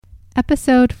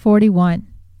Episode 41.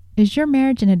 Is your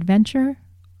marriage an adventure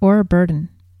or a burden?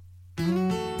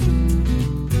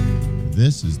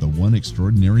 This is the One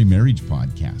Extraordinary Marriage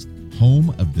Podcast,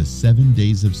 home of the 7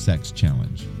 Days of Sex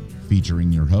Challenge,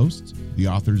 featuring your hosts, the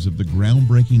authors of the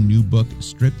groundbreaking new book,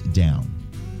 Stripped Down,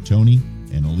 Tony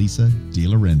and Elisa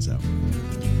DiLorenzo.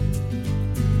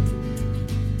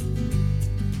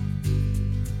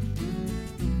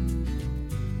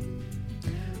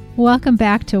 Welcome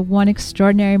back to One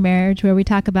Extraordinary Marriage, where we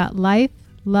talk about life,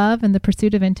 love, and the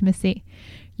pursuit of intimacy.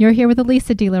 You're here with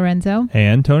Elisa DiLorenzo.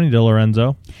 And Tony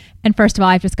DiLorenzo. And first of all,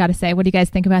 I've just got to say, what do you guys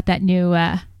think about that new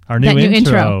Our new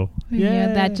intro?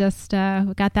 Yeah, that just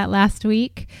got that last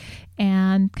week,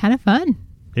 and kind of fun.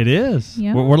 It is.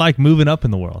 Yeah. We're like moving up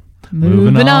in the world.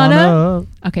 Moving on up.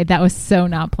 Okay, that was so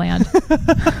not planned.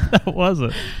 That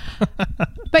wasn't.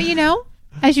 But you know,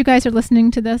 as you guys are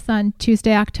listening to this on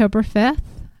Tuesday, October 5th,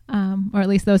 or at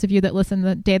least those of you that listen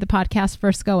the day the podcast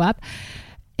first go up,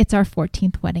 it's our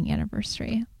 14th wedding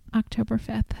anniversary, October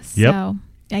 5th. Yep. So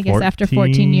I guess after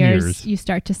 14 years, you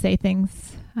start to say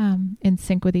things in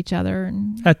sync with each other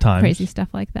and at times crazy stuff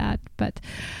like that. But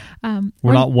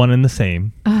we're not one and the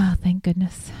same. Oh, thank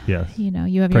goodness. Yes. You know,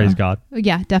 you have Praise God.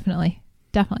 Yeah, definitely.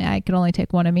 Definitely. I could only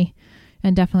take one of me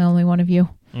and definitely only one of you.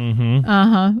 Mm-hmm.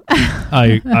 Uh-huh.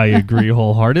 I agree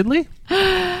wholeheartedly.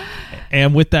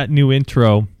 And with that new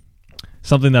intro,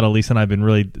 something that Elisa and I have been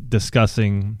really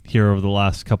discussing here over the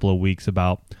last couple of weeks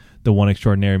about the One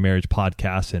Extraordinary Marriage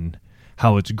podcast and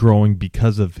how it's growing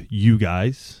because of you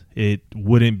guys. It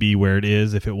wouldn't be where it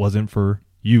is if it wasn't for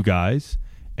you guys.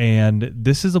 And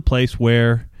this is a place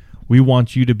where we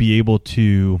want you to be able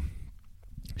to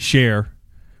share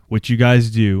what you guys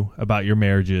do about your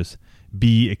marriages,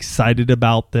 be excited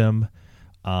about them,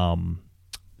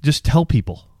 just tell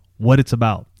people what it's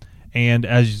about. And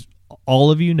as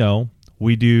all of you know,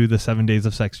 we do the 7 Days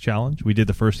of Sex Challenge. We did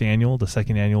the first annual. The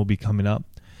second annual will be coming up.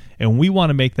 And we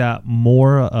want to make that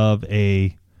more of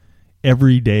a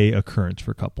everyday occurrence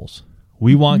for couples.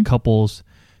 We want couples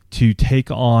to take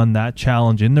on that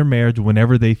challenge in their marriage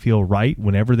whenever they feel right,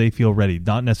 whenever they feel ready,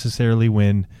 not necessarily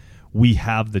when we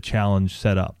have the challenge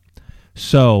set up.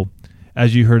 So,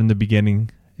 as you heard in the beginning,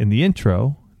 in the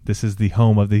intro, this is the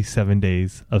home of the 7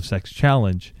 Days of Sex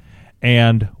Challenge.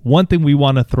 And one thing we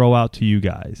want to throw out to you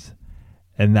guys,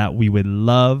 and that we would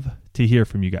love to hear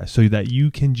from you guys so that you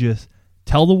can just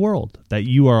tell the world that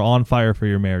you are on fire for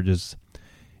your marriages.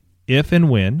 If and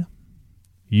when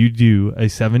you do a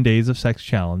 7 Days of Sex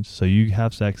Challenge, so you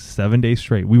have sex 7 days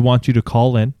straight, we want you to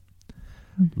call in,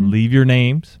 leave your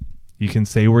names. You can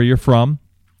say where you're from.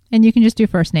 And you can just do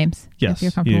first names. Yes, if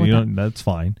you're comfortable with that. That's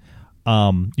fine.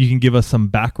 You can give us some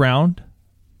background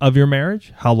of your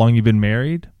marriage, how long you've been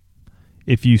married.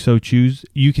 If you so choose,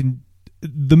 you can.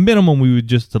 The minimum we would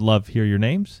just love hear your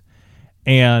names,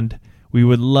 and we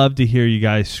would love to hear you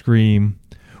guys scream,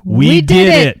 "We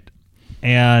did it!"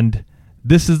 And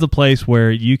this is the place where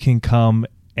you can come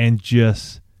and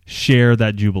just share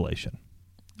that jubilation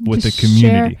with the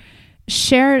community.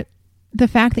 Share the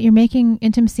fact that you're making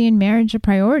intimacy and marriage a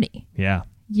priority. Yeah.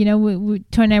 You know,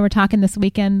 Tony and I were talking this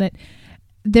weekend that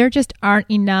there just aren't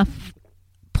enough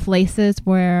places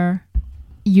where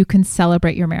you can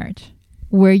celebrate your marriage,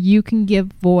 where you can give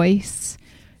voice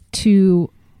to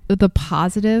the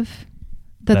positive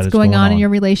that's going on in your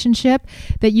relationship,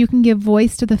 that you can give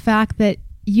voice to the fact that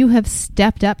you have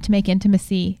stepped up to make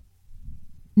intimacy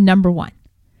number one.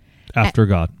 After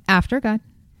God. After God.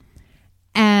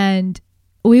 And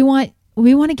we want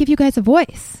to give you guys a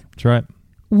voice. That's right.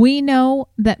 We know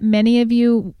that many of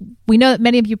you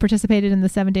participated in the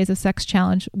 7 Days of Sex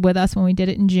Challenge with us when we did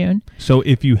it in June. So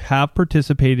if you have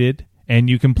participated and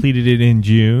you completed it in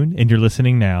June and you're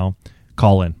listening now,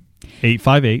 call in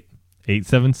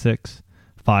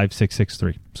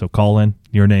 858-876-5663. So call in,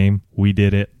 your name, we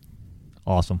did it.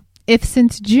 Awesome. If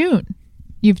since June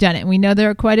you've done it, we know there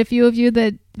are quite a few of you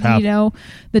that have. You know,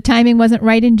 the timing wasn't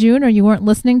right in June, or you weren't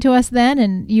listening to us then,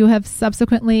 and you have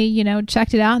subsequently, you know,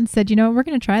 checked it out and said, you know, we're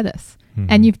going to try this.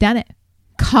 And you've done it.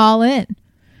 Call in.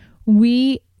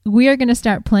 We are going to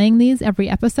start playing these every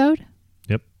episode.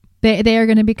 Yep. They are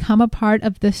going to become a part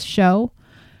of this show,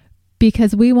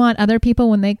 because we want other people,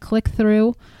 when they click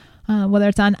through, whether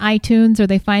it's on iTunes or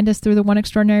they find us through the One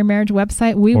Extraordinary Marriage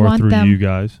website, we want them, you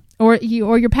guys, or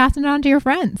you're passing it on to your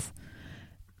friends.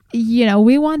 You know,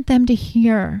 we want them to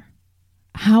hear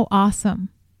how awesome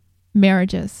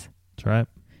marriage is. That's right.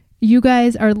 You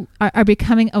guys are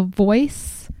becoming a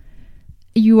voice.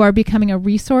 You are becoming a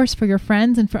resource for your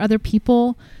friends and for other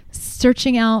people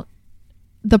searching out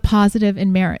the positive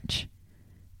in marriage.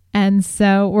 And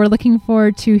so we're looking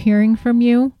forward to hearing from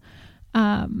you.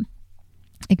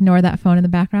 ignore that phone in the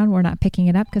background. We're not picking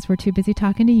it up because we're too busy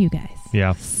talking to you guys.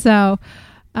 Yeah. So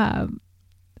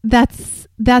that's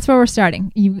where we're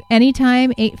starting. You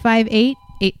anytime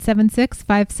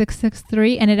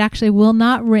 858-876-5663, and it actually will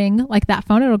not ring like that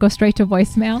phone. It'll go straight to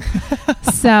voicemail.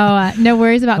 So no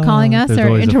worries about calling us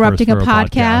or interrupting a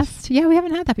podcast. Yeah, we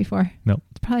haven't had that before. Nope.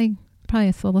 It's probably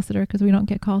a solicitor because we don't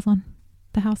get calls on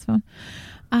the house phone.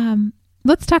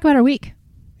 Let's talk about our week.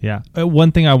 Yeah.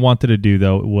 One thing I wanted to do,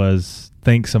 though, was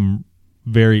thank some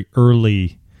very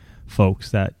early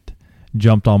folks that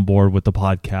jumped on board with the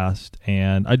podcast.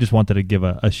 And I just wanted to give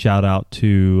a shout out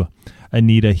to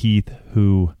Anita Heath,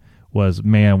 who was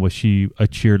she a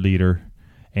cheerleader?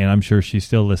 And I'm sure she's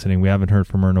still listening. We haven't heard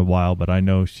from her in a while, but I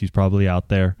know she's probably out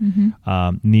there.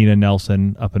 Mm-hmm. Nina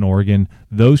Nelson up in Oregon.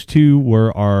 Those two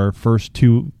were our first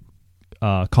two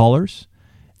callers.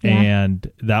 Yeah.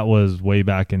 And that was way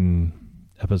back in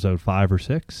episode 5 or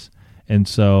 6. And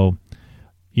so,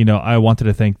 I wanted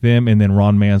to thank them, and then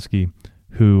Ron Mansky,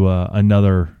 who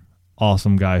another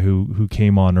awesome guy who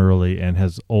came on early and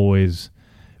has always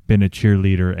been a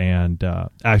cheerleader. And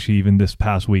actually, even this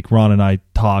past week, Ron and I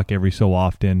talk every so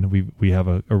often. We have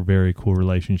a very cool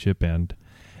relationship. And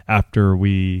after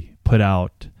we put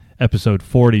out episode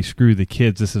 40, Screw the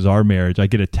Kids, This Is Our Marriage, I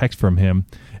get a text from him,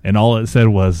 and all it said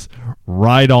was,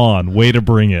 "Right on, way to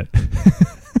bring it."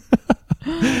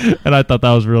 And I thought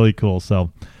that was really cool.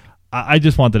 So I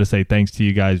just wanted to say thanks to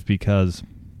you guys, because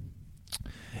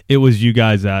it was you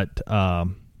guys that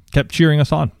kept cheering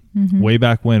us on way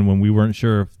back when we weren't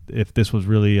sure if this was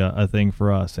really a thing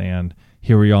for us. And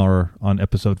here we are on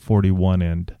episode 41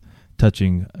 and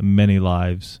touching many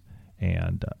lives.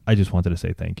 And I just wanted to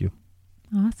say thank you.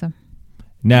 Awesome.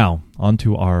 Now, on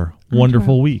to our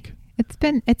wonderful week. It's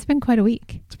been quite a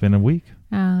week. It's been a week.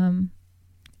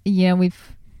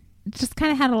 We've just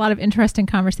kind of had a lot of interesting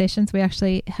conversations. We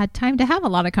actually had time to have a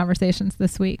lot of conversations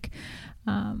this week.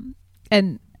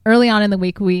 And early on in the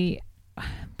week, the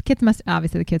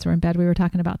kids were in bed. We were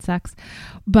talking about sex,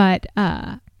 but,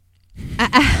 because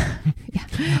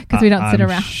we don't sit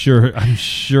around. I'm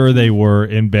sure they were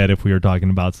in bed if we were talking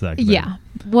about sex. Yeah.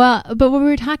 Well, but what we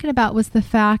were talking about was the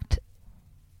fact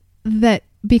that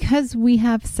because we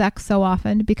have sex so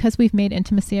often, because we've made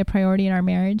intimacy a priority in our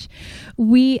marriage,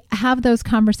 we have those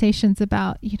conversations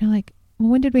about,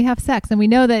 when did we have sex? And we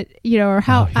know that, or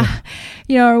how,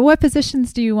 or what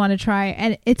positions do you want to try?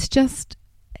 And it's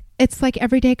like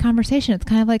everyday conversation. It's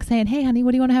kind of like saying, "Hey, honey,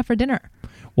 what do you want to have for dinner?"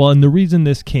 Well, and the reason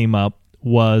this came up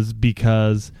was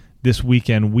because this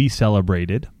weekend we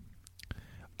celebrated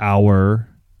our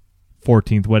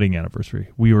 14th wedding anniversary.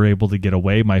 We were able to get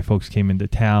away. My folks came into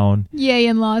town. Yay,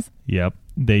 in-laws. Yep.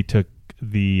 They took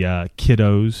the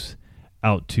kiddos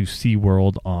out to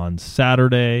SeaWorld on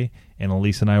Saturday, and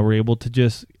Elise and I were able to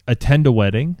just attend a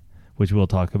wedding, which we'll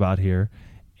talk about here,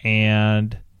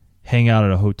 and hang out at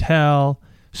a hotel.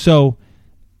 So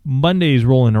Monday's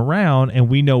rolling around, and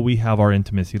we know we have our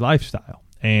intimacy lifestyle,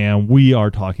 and we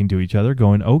are talking to each other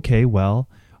going, okay, well,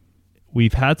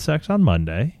 we've had sex on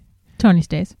Monday. Tony's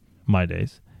days. My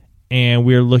days. And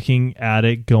we're looking at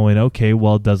it going, okay,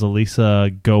 well, does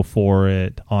Elisa go for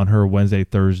it on her Wednesday,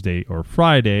 Thursday, or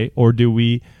Friday? Or do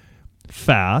we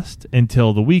fast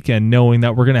until the weekend knowing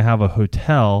that we're going to have a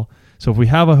hotel? So if we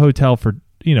have a hotel for,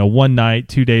 1 night,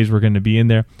 2 days, we're going to be in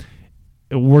there.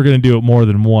 We're going to do it more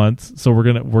than once. So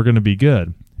we're going to be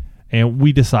good. And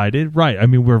we decided, right. I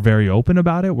mean, we're very open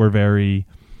about it. We're very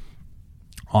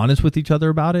honest with each other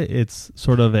about it. It's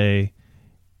sort of a,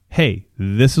 hey,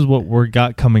 this is what we're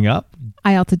got coming up.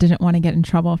 I also didn't want to get in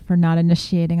trouble for not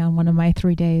initiating on one of my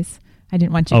 3 days. I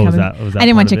didn't want you was that I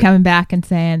didn't want you coming back and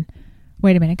saying,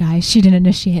 "Wait a minute, guys, she didn't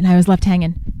initiate and I was left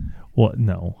hanging." Well,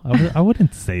 no, I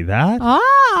wouldn't say that.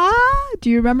 Do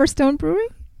you remember Stone Brewery?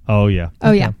 Oh, yeah.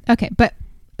 Oh, yeah. Okay. But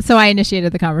so I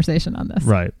initiated the conversation on this.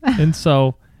 Right. And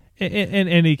so in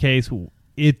any case,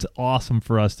 it's awesome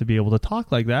for us to be able to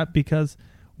talk like that, because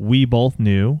we both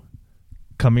knew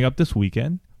coming up this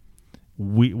weekend,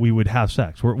 we would have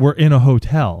sex. We're in a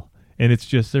hotel, and it's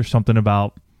just, there's something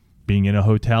about being in a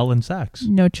hotel and sex.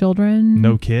 No children.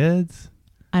 No kids.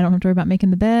 I don't have to worry about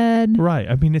making the bed. Right.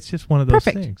 I mean, it's just one of those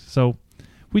things. So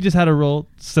we just had a real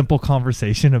simple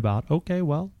conversation about, okay,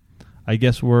 well, I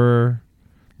guess we're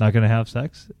not going to have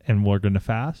sex and we're going to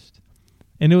fast.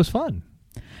 And it was fun.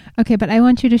 Okay, but I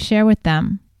want you to share with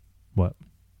them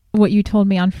what you told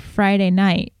me on Friday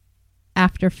night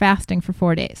after fasting for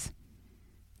 4 days.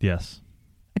 Yes.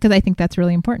 Because I think that's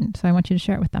really important. So I want you to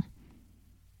share it with them.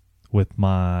 With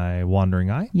my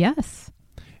wandering eye? Yes.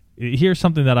 Here's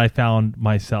something that I found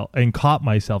myself and caught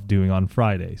myself doing on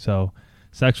Friday. So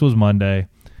sex was Monday.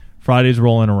 Friday's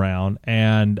rolling around,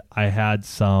 and I had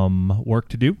some work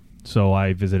to do. So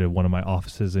I visited one of my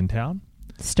offices in town.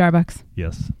 Starbucks.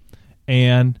 Yes.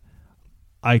 And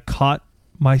I caught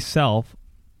myself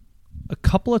a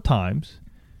couple of times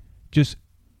just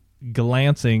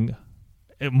glancing,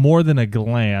 more than a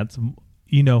glance,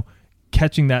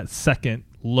 catching that second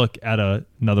look at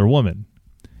another woman.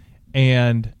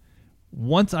 And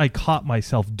once I caught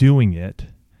myself doing it,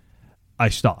 I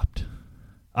stopped.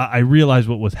 I realized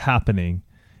what was happening.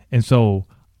 And so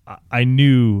I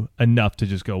knew enough to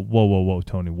just go, whoa,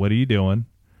 Tony, what are you doing?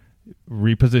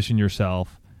 Reposition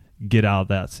yourself, get out of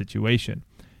that situation.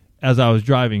 As I was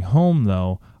driving home,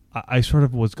 though, I sort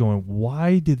of was going,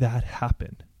 why did that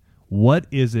happen? What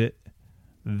is it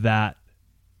that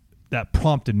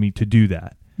prompted me to do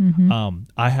that? Mm-hmm.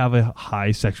 I have a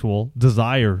high sexual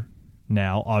desire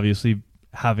now, obviously,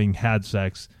 having had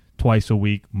sex twice a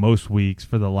week, most weeks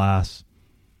for the last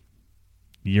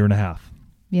year and a half.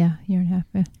 Yeah, year and a half.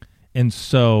 Yeah. And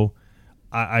so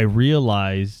I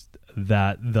realized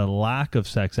that the lack of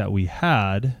sex that we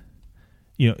had,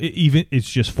 even it's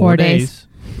just 4 days,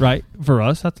 right? For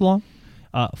us, that's long.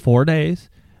 4 days,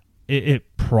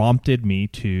 it prompted me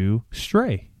to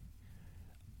stray.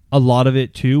 A lot of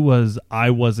it too was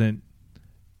I wasn't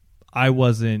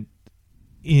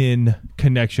in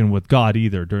connection with God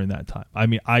either during that time. I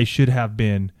mean, I should have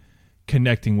been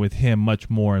connecting with Him much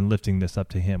more and lifting this up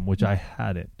to Him, which I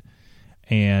hadn't.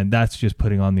 And that's just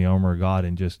putting on the armor of God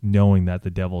and just knowing that the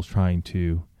devil's trying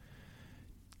to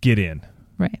get in.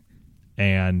 Right.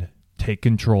 And take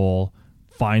control,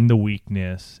 find the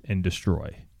weakness, and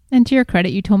destroy. And to your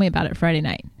credit, you told me about it Friday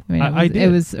night. I mean, I did. It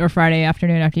was or Friday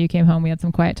afternoon after you came home. We had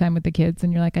some quiet time with the kids,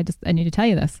 and you're like, I need to tell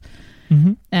you this.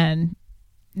 Mm-hmm. And,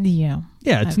 yeah,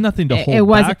 it's nothing to hold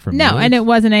back from. No, and it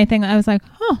wasn't anything. I was like,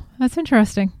 oh, that's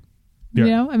interesting.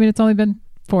 Yeah. I mean, it's only been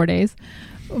 4 days,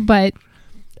 but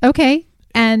okay.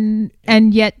 And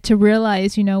yet to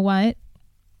realize, you know what,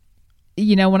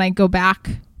 when I go back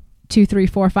 2, 3,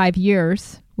 4, 5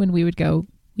 years, when we would go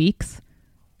weeks.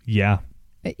 Yeah.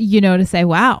 To say,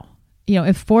 wow,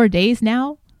 if 4 days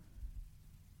now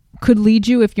could lead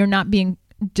you, if you're not being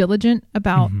diligent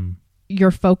about mm-hmm.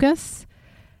 your focus,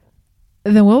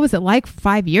 then what was it like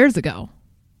 5 years ago?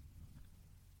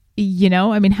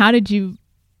 I mean, how did you,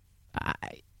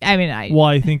 well,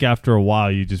 I think after a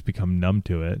while you just become numb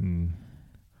to it and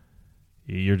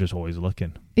you're just always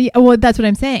looking. Yeah, well, that's what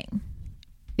I'm saying.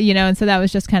 And so that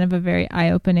was just kind of a very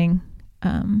eye-opening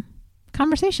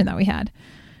conversation that we had.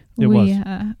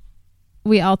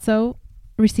 We also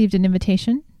received an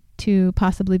invitation to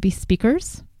possibly be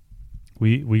speakers.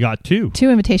 We got two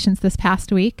invitations this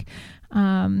past week.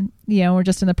 We're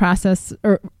just in the process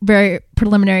or very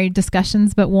preliminary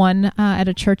discussions, but one at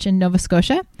a church in Nova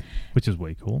Scotia. Which is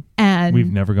way cool. And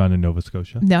we've never gone to Nova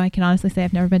Scotia. No, I can honestly say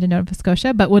I've never been to Nova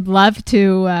Scotia, but would love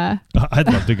to. I'd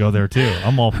love to go there too.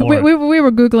 I'm all for it. We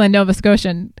were Googling Nova Scotia.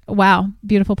 And wow,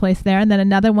 beautiful place there. And then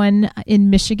another one in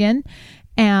Michigan.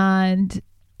 And,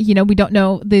 we don't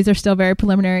know. These are still very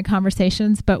preliminary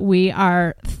conversations, but we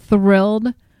are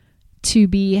thrilled to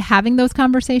be having those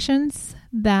conversations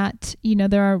that,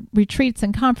 there are retreats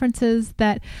and conferences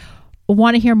that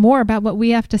want to hear more about what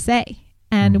we have to say.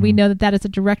 And mm-hmm. we know that is a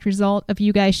direct result of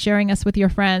you guys sharing us with your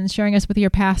friends, sharing us with your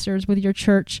pastors, with your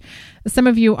church. Some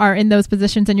of you are in those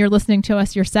positions and you're listening to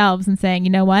us yourselves and saying, you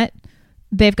know what?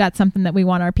 They've got something that we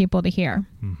want our people to hear.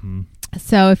 Mm-hmm.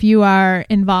 So if you are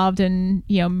involved in,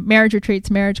 marriage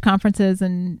retreats, marriage conferences,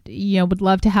 and, would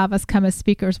love to have us come as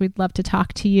speakers, we'd love to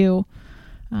talk to you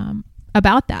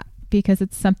about that, because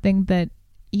it's something that,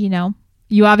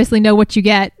 you obviously know what you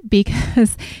get,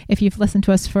 because if you've listened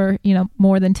to us for,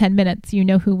 more than 10 minutes, you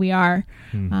know who we are.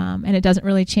 And it doesn't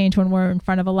really change when we're in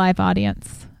front of a live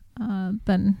audience.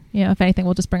 Then, if anything,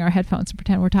 we'll just bring our headphones and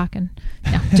pretend we're talking.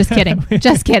 No, just kidding.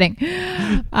 Just kidding.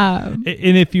 And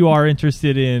if you are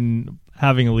interested in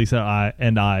having Elisa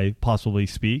and I possibly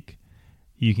speak,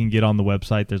 you can get on the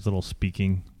website. There's a little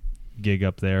speaking gig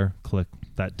up there. Click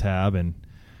that tab and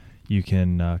you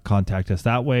can contact us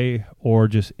that way, or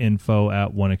just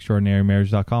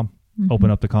info@oneextraordinarymarriage.com. Mm-hmm. Open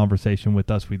up the conversation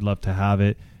with us. We'd love to have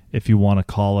it. If you want to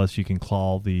call us, you can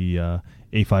call the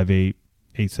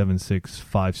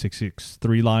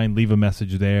 858-876-5663 line. Leave a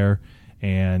message there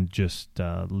and just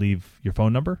leave your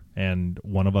phone number, and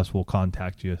one of us will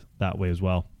contact you that way as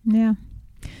well. Yeah.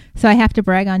 So I have to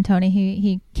brag on Tony.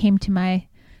 He came to my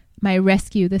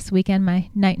rescue this weekend, my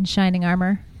knight in shining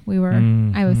armor.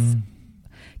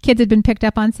 Kids had been picked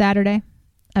up on Saturday.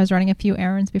 I was running a few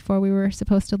errands before we were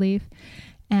supposed to leave.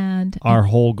 And our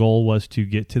whole goal was to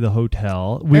get to the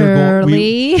hotel.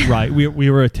 Early. We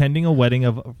were attending a wedding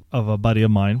of a buddy of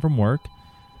mine from work.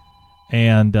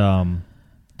 And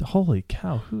holy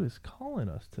cow, who is calling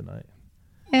us tonight?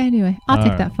 Anyway, I'll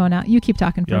take that phone out. You keep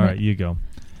talking for All me. right, you go.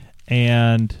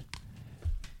 And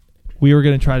we were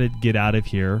going to try to get out of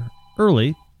here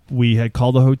early. We had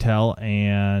called the hotel,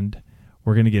 and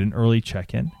we're going to get an early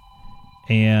check-in.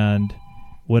 And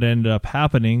what ended up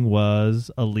happening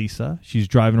was Elisa, she's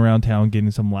driving around town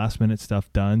getting some last-minute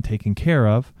stuff done, taken care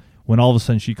of, when all of a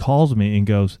sudden she calls me and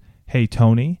goes, "Hey,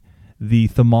 Tony, the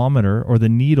thermometer or the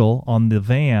needle on the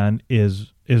van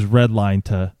is redlined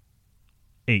to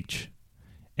H.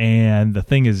 And the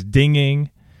thing is dinging."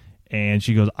 And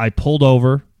she goes, "I pulled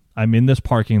over. I'm in this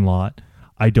parking lot.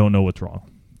 I don't know what's wrong."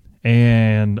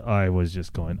 And I was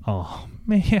just going, oh,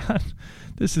 man,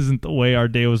 this isn't the way our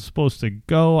day was supposed to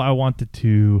go. I wanted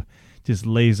to just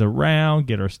laze around,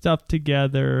 get our stuff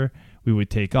together. We would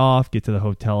take off, get to the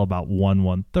hotel about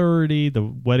 1:30. The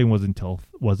wedding was until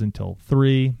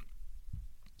 3.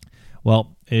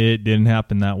 Well, it didn't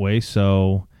happen that way,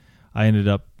 so I ended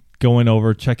up going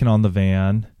over, checking on the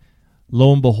van.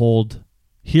 Lo and behold,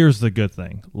 here's the good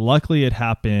thing. Luckily, it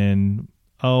happened,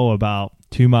 about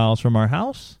 2 miles from our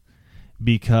house,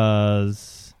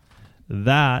 because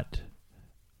that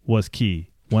was key.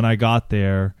 When I got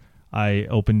there, I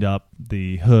opened up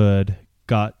the hood,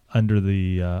 got under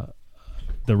the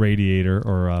radiator,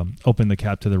 or opened the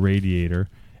cap to the radiator,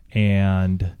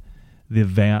 and the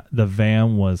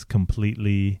van was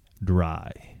completely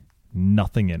dry.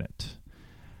 Nothing in it,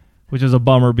 which is a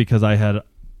bummer because I had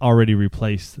already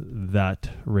replaced that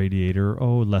radiator,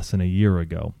 less than a year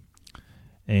ago.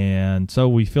 And so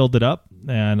we filled it up,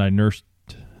 and I nursed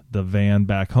the van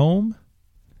back home.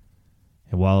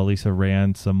 And while Elisa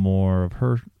ran some more of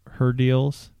her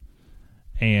deals,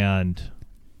 and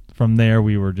from there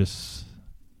we were just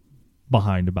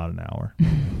behind about an hour.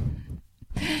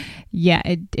 Yeah,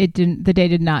 it didn't. The day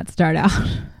did not start out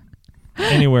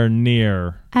anywhere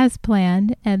near as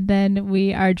planned. And then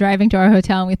we are driving to our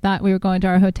hotel, and we thought we were going to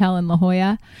our hotel in La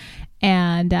Jolla,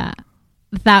 and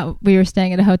thought we were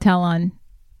staying at a hotel on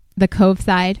the Cove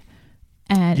side,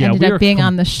 and ended up being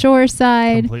on the shore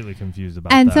side. Completely confused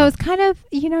about and that. So it's kind of,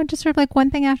 just sort of like one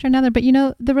thing after another. But,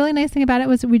 the really nice thing about it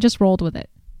was we just rolled with it.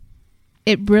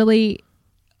 It really,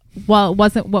 while it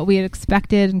wasn't what we had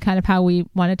expected and kind of how we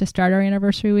wanted to start our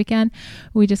anniversary weekend,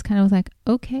 we just kind of was like,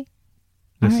 okay.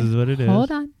 This is what it is.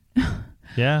 Hold on.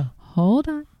 Yeah. Hold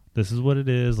on. This is what it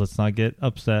is. Let's not get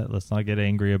upset. Let's not get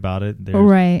angry about it.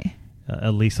 Right.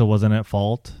 Elisa wasn't at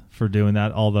fault for doing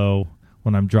that, although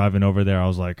when I'm driving over there, I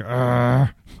was like,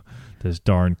 this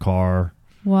darn car.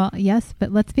 Well, yes,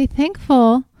 but let's be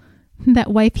thankful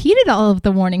that wife heeded all of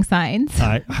the warning signs.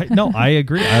 No, I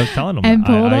agree. I was telling them and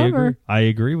pulled I over. Agree. I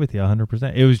agree with you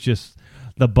 100%. It was just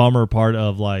the bummer part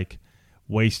of like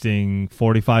wasting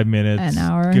 45 minutes. An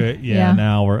hour. Good, yeah, an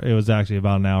hour. It was actually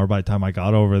about an hour by the time I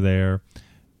got over there,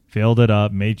 filled it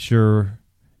up, made sure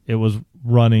it was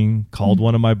running, called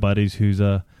one of my buddies who's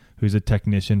a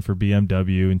technician for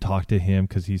BMW and talked to him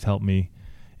because he's helped me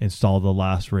install the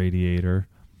last radiator.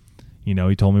 He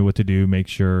told me what to do, make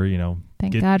sure,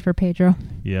 Thank God for Pedro.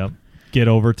 Yep. Get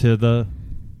over to the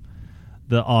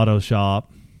auto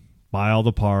shop, buy all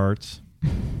the parts,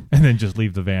 and then just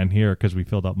leave the van here because we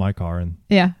filled up my car and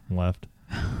left.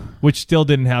 Which still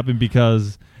didn't happen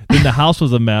because then the house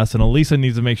was a mess, and Elisa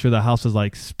needs to make sure the house is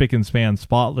like spick and span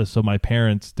spotless so my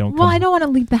parents don't come. Well, I don't want to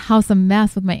leave the house a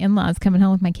mess with my in-laws coming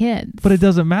home with my kids. But it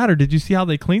doesn't matter. Did you see how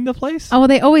they cleaned the place? Oh, well,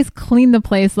 they always clean the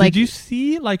place. Did you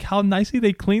see like how nicely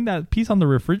they cleaned that piece on the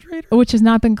refrigerator? Which has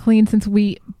not been cleaned since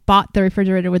we bought the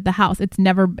refrigerator with the house. It's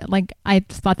never, I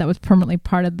just thought that was permanently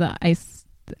part of the ice.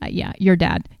 Your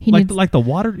dad. He needs like the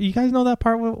water. You guys know that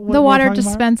part? What the water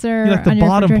dispenser. Like the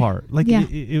bottom part. Like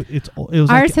it was.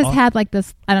 Ours has had like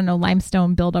this, I don't know,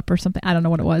 limestone buildup or something. I don't know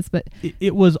what it was, but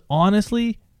it was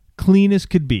honestly clean as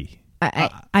could be. I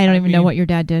don't even know what your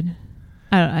dad did.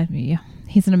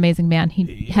 He's an amazing man.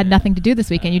 He had nothing to do this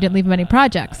weekend. You didn't leave him any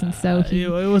projects, and so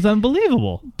it was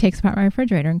unbelievable. Takes apart my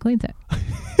refrigerator and cleans it,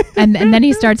 and then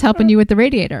he starts helping you with the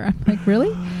radiator. I'm like,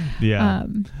 really? Yeah.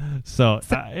 So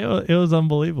it was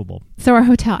unbelievable. So our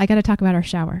hotel, I got to talk about our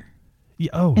shower.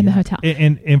 In the hotel.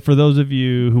 And for those of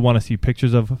you who want to see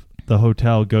pictures of the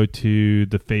hotel, go to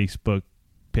the Facebook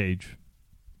page,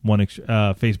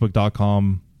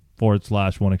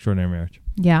 facebook.com/One Extraordinary Marriage.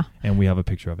 Yeah. And we have a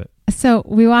picture of it. So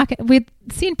we'd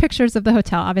seen pictures of the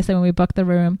hotel, obviously, when we booked the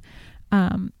room.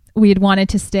 We had wanted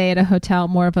to stay at a hotel,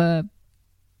 more of a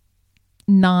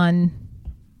we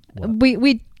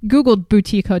Googled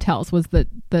boutique hotels was the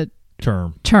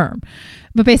term,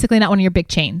 but basically not one of your big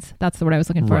chains. That's the word I was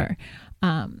looking for.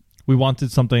 We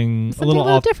wanted something a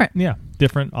little different. Yeah,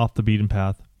 different, off the beaten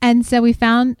path. And so we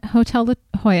found Hotel La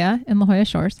Jolla in La Jolla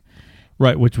Shores.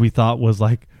 Right, which we thought was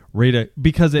like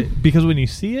because when you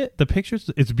see it, the pictures,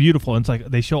 it's beautiful. And it's like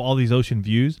they show all these ocean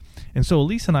views. And so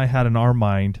Elise and I had in our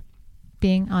mind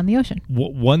being on the ocean.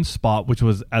 One spot, which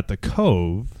was at the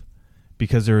Cove,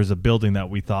 because there is a building that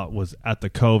we thought was at the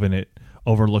Cove, and it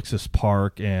overlooks this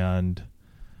park, and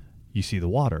you see the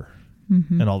water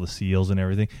and all the seals and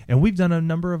everything. And we've done a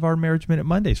number of our Marriage Minute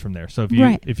Mondays from there. So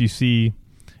if you've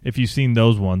seen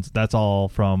those ones, that's all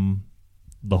from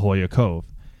La Jolla Cove.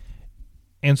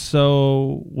 And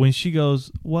so when she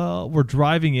goes, well, we're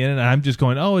driving in, and I'm just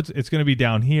going, oh, it's going to be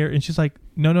down here. And she's like,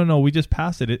 no, we just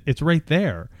passed it. It's right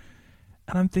there.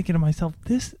 And I'm thinking to myself,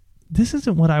 this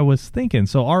isn't what I was thinking.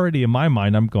 So already in my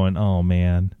mind, I'm going, oh,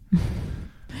 man,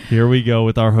 here we go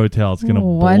with our hotel. It's going to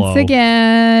blow. Once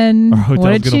again,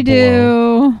 what did you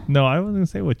do? No, I wasn't going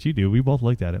to say what you do. We both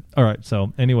looked at it. All right.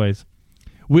 So anyways,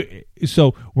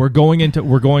 we're going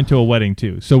to a wedding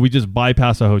too. So we just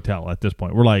bypass a hotel at this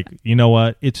point. We're like, you know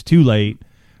what? It's too late.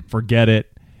 Forget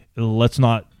it. Let's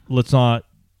not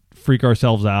freak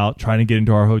ourselves out trying to get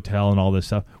into our hotel and all this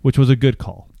stuff, which was a good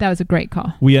call. That was a great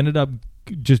call. We ended up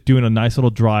just doing a nice little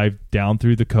drive down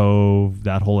through the Cove,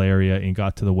 that whole area, and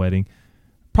got to the wedding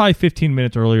probably 15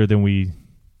 minutes earlier than we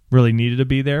really needed to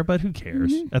be there, but who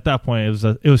cares? Mm-hmm. At that point,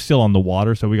 it was still on the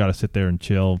water, so we got to sit there and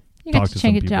chill, talk to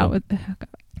some people.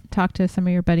 Talk to some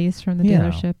of your buddies from the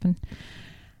dealership. And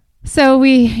so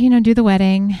we, do the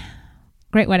wedding.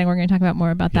 Great wedding. We're going to talk about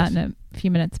more about that in a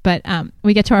few minutes. But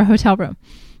we get to our hotel room.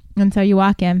 And so you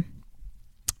walk in.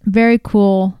 Very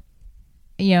cool.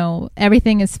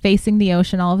 Everything is facing the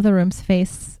ocean. All of the rooms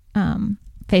face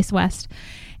west.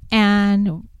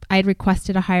 And I had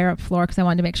requested a higher up floor because I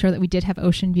wanted to make sure that we did have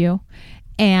ocean view.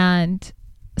 And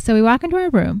so we walk into our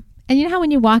room. And you know how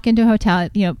when you walk into a hotel,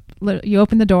 you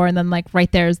open the door and then like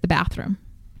right there is the bathroom.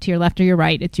 To your left or your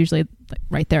right, it's usually like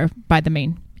right there by the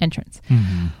main entrance.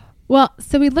 Mm-hmm. Well,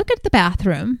 so we look at the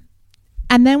bathroom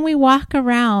and then we walk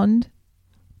around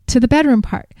to the bedroom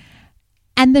part.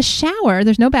 And the shower,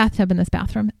 there's no bathtub in this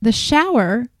bathroom. The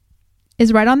shower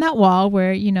is right on that wall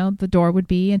where, the door would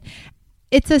be. And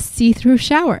it's a see-through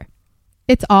shower.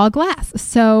 It's all glass.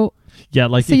 So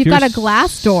like so you've got a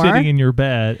glass door. Sitting in your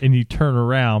bed and you turn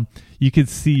around, you could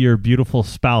see your beautiful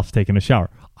spouse taking a shower.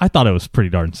 I thought it was pretty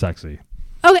darn sexy.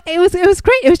 Oh, it was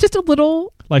great. It was just a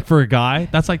little like for a guy,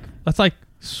 that's like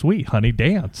sweet, honey,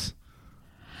 dance.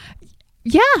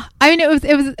 Yeah, I mean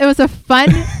it was a fun.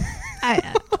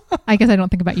 I guess I don't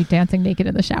think about you dancing naked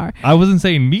in the shower. I wasn't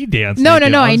saying me dancing. No,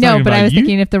 I know, but I was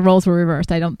thinking if the roles were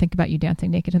reversed, I don't think about you dancing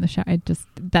naked in the shower.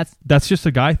 That's just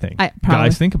a guy thing.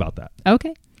 Guys think about that.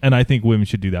 Okay. And I think women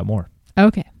should do that more.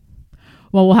 Okay.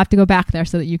 Well, we'll have to go back there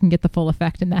so that you can get the full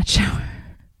effect in that shower.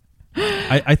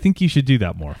 I think you should do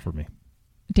that more for me.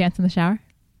 Dance in the shower?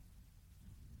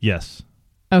 Yes.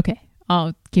 Okay.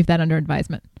 I'll keep that under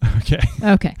advisement.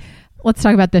 Okay. Let's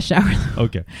talk about this shower.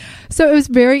 Okay. So it was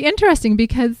very interesting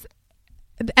because,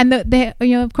 and they,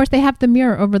 of course, they have the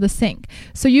mirror over the sink.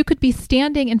 So you could be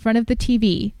standing in front of the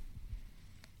TV,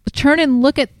 turn and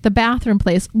look at the bathroom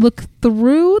place, look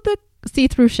through the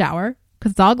see-through shower,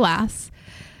 because it's all glass,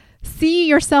 see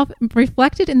yourself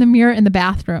reflected in the mirror in the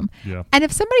bathroom. Yeah. And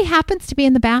if somebody happens to be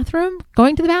in the bathroom,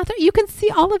 going to the bathroom, you can see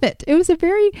all of it. It was a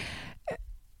very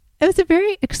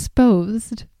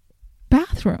exposed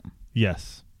bathroom.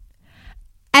 Yes.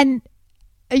 And,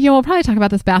 we'll probably talk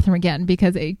about this bathroom again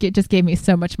because it just gave me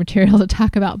so much material to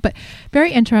talk about, but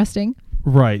very interesting.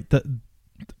 Right.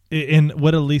 And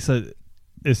what Elisa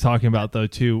is talking about, though,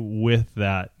 too, with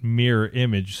that mirror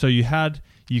image. So you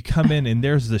come in and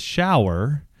there's the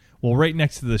shower. Well, right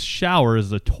next to the shower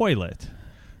is the toilet.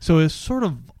 So it's sort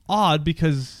of odd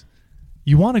because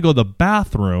you want to go to the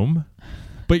bathroom,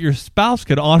 but your spouse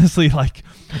could honestly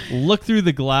look through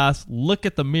the glass, look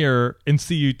at the mirror, and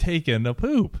see you taking a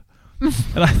poop.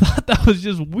 And I thought that was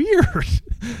just weird.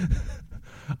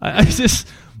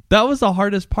 That was the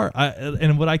hardest part.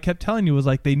 And what I kept telling you was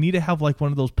they need to have one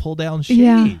of those pull down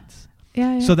shades.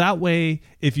 Yeah. So that way,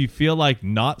 if you feel like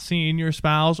not seeing your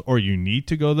spouse or you need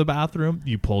to go to the bathroom,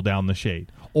 you pull down the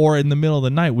shade. Or in the middle of the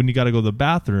night when you got to go to the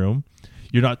bathroom,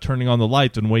 you're not turning on the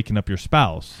lights and waking up your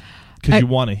spouse because you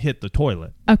want to hit the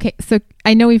toilet. Okay, so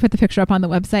I know we put the picture up on the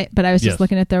website, but I was just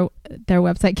looking at their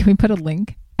website. Can we put a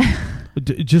link?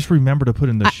 Just remember to put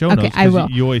in the show notes. I will.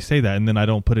 You always say that, and then I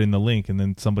don't put it in the link, and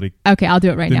then somebody... Okay, I'll do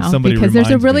it right now because there's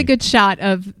a really good shot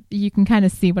of... You can kind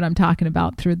of see what I'm talking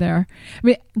about through there. I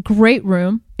mean, great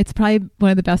room. It's probably one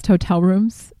of the best hotel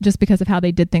rooms just because of how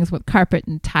they did things with carpet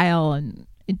and tile and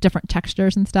different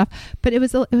textures and stuff. But it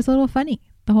was a little funny,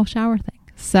 the whole shower thing.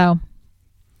 So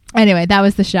anyway, that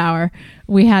was the shower.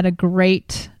 We had a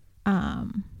great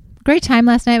Great time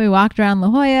last night. We walked around La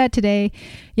Jolla yesterday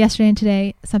and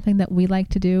today. Something that we like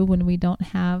to do when we don't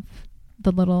have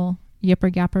the little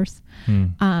yipper gappers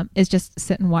is just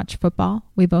sit and watch football.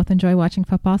 We both enjoy watching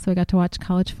football, so we got to watch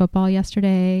college football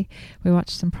yesterday. We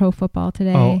watched some pro football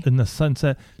today. Oh, in the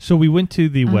sunset. So we went to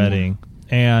the wedding,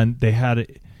 and they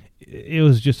had it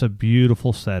was just a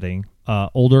beautiful setting.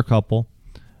 Older couple,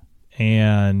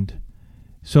 and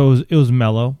so it was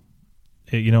mellow.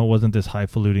 It wasn't this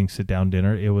highfalutin sit-down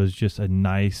dinner. It was just a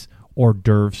nice hors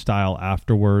d'oeuvre style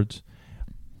afterwards.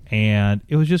 And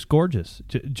it was just gorgeous,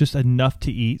 just enough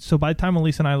to eat. So by the time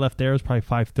Elise and I left there, it was probably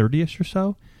 5:30ish or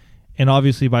so. And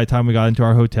obviously by the time we got into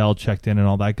our hotel, checked in and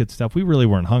all that good stuff, we really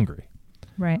weren't hungry.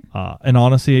 Right. And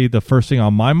honestly, the first thing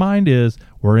on my mind is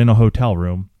we're in a hotel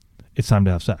room. It's time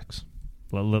to have sex.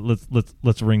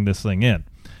 Let's ring this thing in.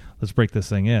 Let's break this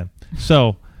thing in.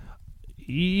 So,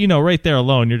 right there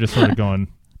alone, you're just sort of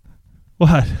going,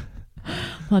 what?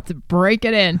 Let's break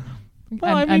it in.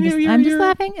 Well, I'm just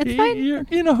laughing. It's fine. You're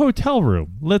in a hotel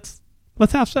room. Let's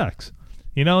have sex,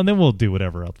 and then we'll do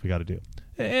whatever else we got to do.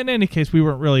 In any case, we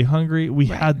weren't really hungry. We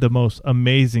had the most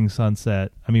amazing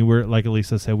sunset. I mean, we're like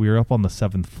Elisa said, we were up on the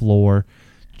 7th floor,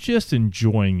 just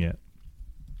enjoying it.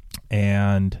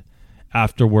 And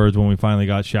afterwards, when we finally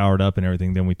got showered up and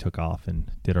everything, then we took off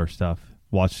and did our stuff,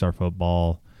 watched our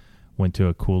football, went to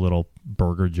a cool little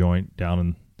burger joint down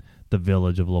in the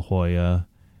village of La Jolla,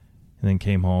 and then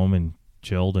came home and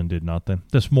chilled and did nothing.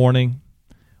 This morning,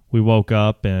 we woke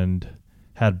up and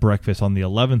had breakfast on the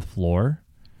 11th floor,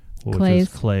 which is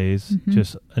Clay's. Mm-hmm.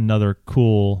 Just another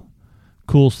cool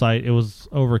sight. It was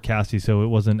overcasty, so it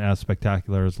wasn't as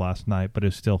spectacular as last night, but it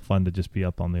was still fun to just be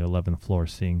up on the 11th floor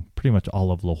seeing pretty much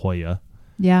all of La Jolla.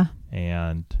 Yeah.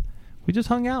 And we just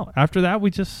hung out. After that,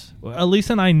 Elise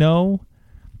and I know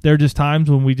there are just times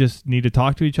when we just need to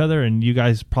talk to each other, and you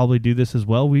guys probably do this as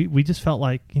well. We just felt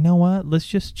like, you know what? Let's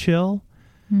just chill,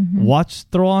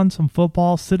 throw on some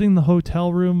football, sit in the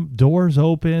hotel room, doors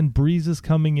open, breezes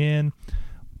coming in,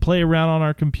 play around on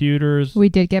our computers. We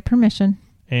did get permission.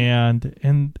 And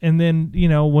then,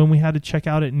 when we had to check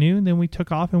out at noon, then we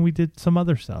took off and we did some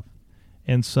other stuff.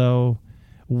 And so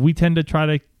we tend to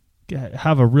try to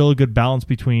have a really good balance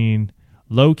between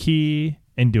low key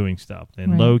and doing stuff,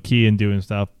 and low key and doing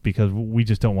stuff, because we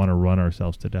just don't want to run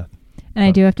ourselves to death. And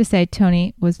I do have to say,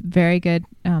 Tony was very good.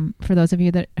 For those of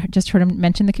you that just heard him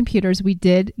mention the computers, we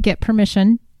did get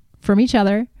permission from each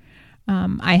other.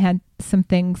 I had some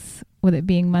things with it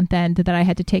being month end that I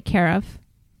had to take care of.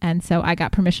 And so I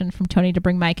got permission from Tony to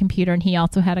bring my computer, and he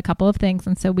also had a couple of things.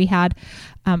 And so we had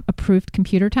approved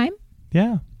computer time.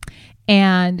 Yeah.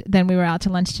 And then we were out to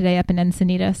lunch today up in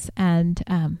Encinitas,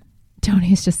 and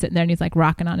Tony's just sitting there and he's like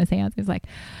rocking on his hands. He's like,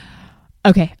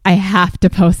 okay, I have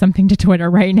to post something to Twitter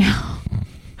right now.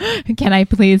 Can I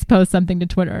please post something to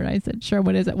Twitter? And I said, sure.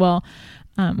 What is it? Well,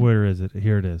 where is it?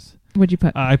 Here it is. What'd you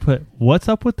put? I put, what's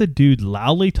up with the dude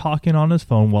loudly talking on his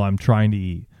phone while I'm trying to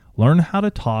eat? Learn how to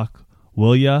talk,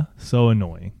 will ya? So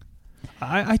annoying.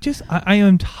 I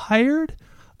am tired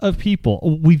of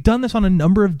people. We've done this on a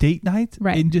number of date nights.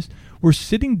 Right. And we're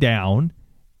sitting down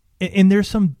and there's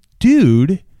some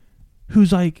dude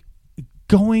who's like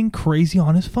going crazy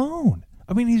on his phone.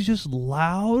 I mean, he's just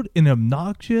loud and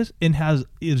obnoxious and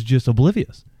is just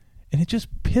oblivious. And it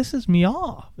just pisses me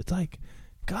off. It's like,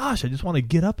 gosh, I just want to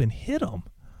get up and hit him.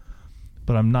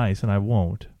 But I'm nice and I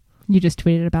won't. You just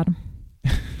tweeted about him.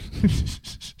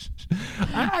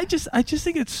 I just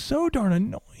think it's so darn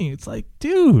annoying. It's like,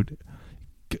 dude,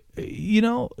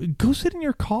 go sit in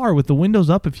your car with the windows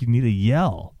up if you need to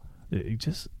yell.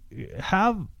 Just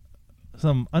have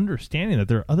some understanding that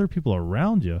there are other people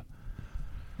around you.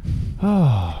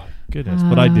 Oh, goodness.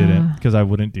 But I didn't, because I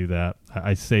wouldn't do that.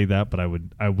 I say that, but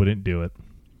I wouldn't do it.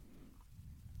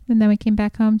 And then we came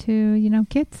back home to,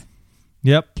 kids.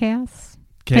 Yep. Chaos.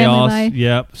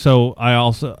 Yep. So I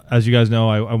also, as you guys know,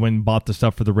 I went and bought the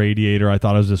stuff for the radiator. I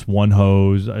thought it was just one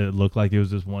hose. It looked like it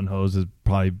was just one hose. It's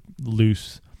probably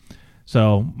loose.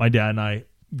 So my dad and I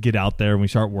get out there and we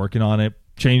start working on it.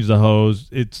 Change the hose.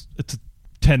 It's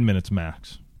 10 minutes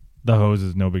max. The hose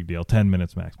is no big deal. 10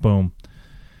 minutes max. Boom.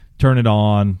 Turn it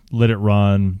on. Let it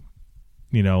run.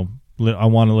 I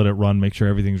want to let it run. Make sure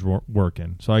everything's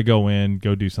working. So I go in,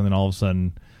 go do something. All of a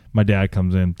sudden, my dad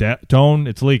comes in. Tone,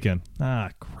 it's leaking. Ah,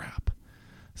 crap.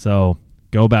 So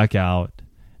go back out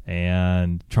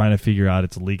and trying to figure out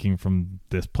it's leaking from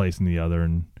this place and the other.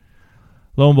 And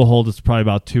lo and behold, it's probably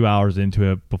about 2 hours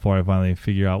into it before I finally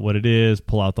figure out what it is,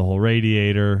 pull out the whole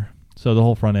radiator. So the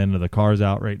whole front end of the car's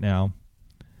out right now.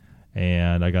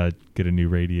 And I got to get a new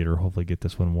radiator, hopefully get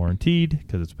this one warranted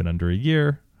because it's been under a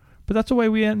year. But that's the way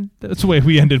we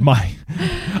ended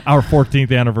our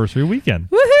 14th anniversary weekend.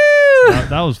 Woohoo!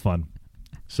 That was fun.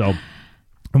 So,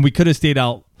 and we could have stayed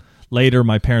out later.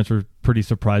 My parents were pretty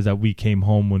surprised that we came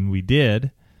home when we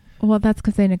did. Well, that's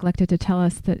because they neglected to tell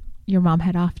us that your mom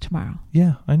had off tomorrow.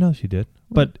 Yeah, I know she did.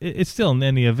 But it's still, in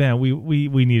any event,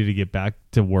 we needed to get back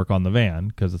to work on the van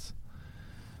because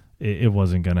it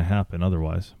wasn't going to happen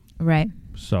otherwise. Right.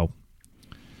 So.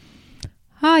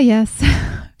 Oh, yes.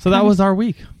 So that was our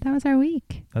week. That was our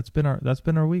week. That's been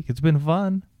our week. It's been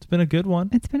fun. It's been a good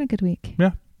one. It's been a good week.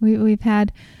 Yeah. We've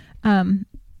had,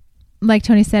 like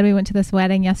Tony said, we went to this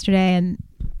wedding yesterday, and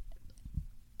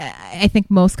I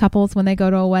think most couples, when they go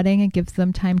to a wedding, it gives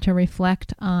them time to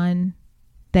reflect on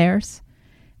theirs.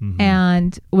 Mm-hmm.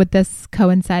 And with this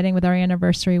coinciding with our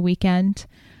anniversary weekend,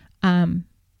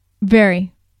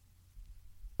 very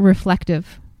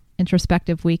reflective,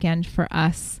 introspective weekend for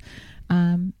us.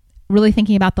 Really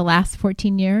thinking about the last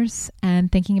 14 years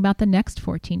and thinking about the next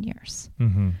 14 years.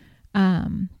 Mm-hmm.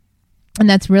 And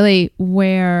that's really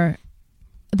where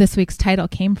this week's title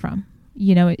came from.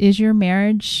 You know, is your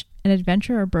marriage an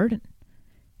adventure or burden?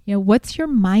 You know, what's your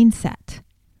mindset?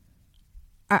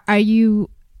 Are you,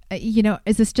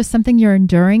 is this just something you're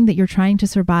enduring that you're trying to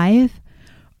survive?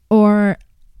 Or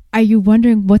are you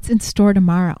wondering what's in store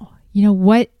tomorrow? You know,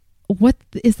 what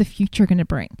is the future going to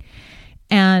bring?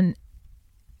 And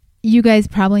you guys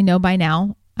probably know by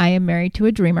now, I am married to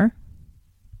a dreamer.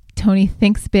 Tony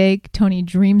thinks big. Tony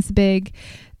dreams big.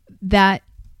 Not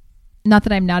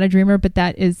that I'm not a dreamer, but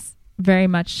that is very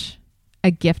much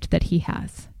a gift that he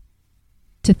has.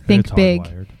 To think big.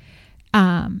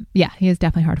 Hardwired. Yeah, he is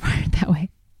definitely hardwired that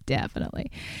way. Definitely.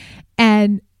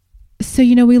 And so,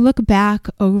 we look back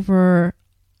over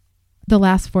the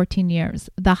last 14 years,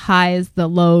 the highs, the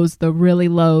lows, the really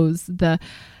lows,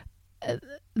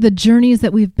 the journeys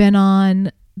that we've been on,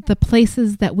 the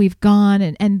places that we've gone,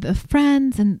 and the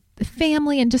friends and the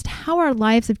family, and just how our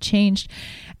lives have changed.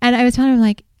 And I was telling him,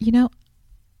 like,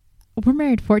 we're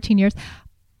married 14 years.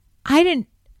 I didn't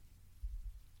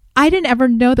ever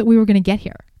know that we were going to get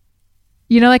here.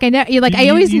 I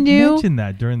always knew. You mentioned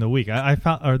that during the week. I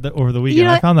found, over the weekend.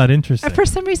 I found that interesting. For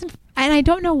some reason, and I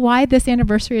don't know why this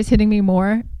anniversary is hitting me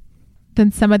more than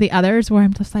some of the others, where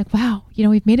I'm just like, wow,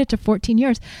 we've made it to 14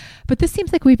 years. But this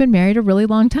seems like we've been married a really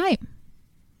long time.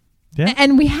 Yeah.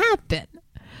 And we have been.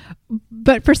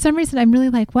 But for some reason, I'm really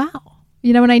like, wow.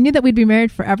 When I knew that we'd be married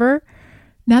forever,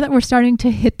 now that we're starting to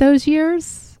hit those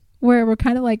years where we're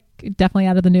kind of like definitely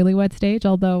out of the newlywed stage,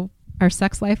 although our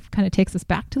sex life kind of takes us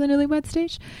back to the newlywed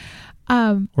stage.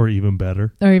 Or even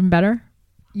better.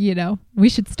 We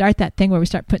should start that thing where we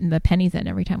start putting the pennies in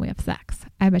every time we have sex.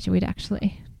 I bet you we'd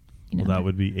actually... well, that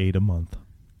would be $8 a month.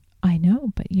 I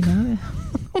know, but it's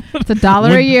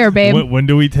 $1 a year, babe. When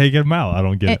do we take them out? I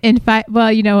don't get it. In fact,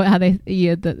 well, how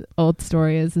the old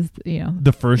story is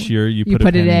the first year you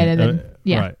put it in, and then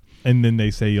right, and then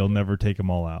they say you'll never take them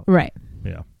all out. Right.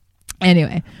 Yeah.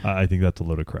 Anyway, I think that's a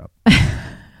load of crap.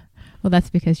 Well,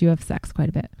 that's because you have sex quite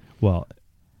a bit. Well,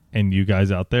 and you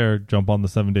guys out there jump on the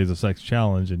 7 Days of Sex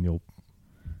challenge, and you'll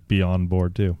be on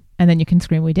board too. And then you can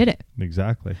scream, "We did it!"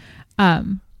 Exactly.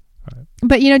 Right.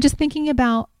 But just thinking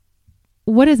about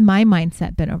what has my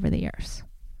mindset been over the years.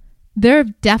 There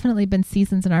have definitely been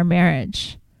seasons in our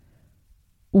marriage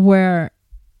where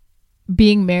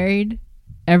being married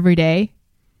every day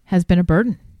has been a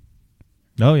burden.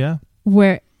 Oh yeah.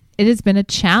 Where it has been a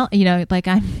challenge. Like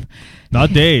I'm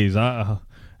not days. Well,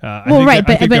 right,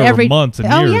 but every months and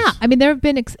years. Oh yeah. I mean, there have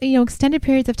been extended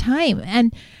periods of time,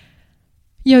 and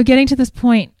getting to this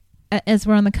point, as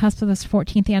we're on the cusp of this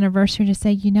 14th anniversary, to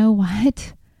say, you know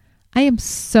what? I am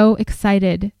so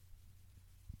excited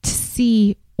to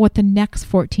see what the next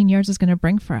 14 years is going to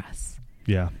bring for us.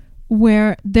 Yeah.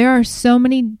 Where there are so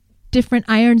many different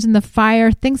irons in the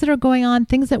fire, things that are going on,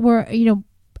 things that we're,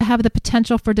 have the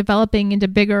potential for developing into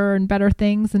bigger and better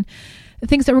things, and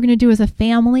things that we're going to do as a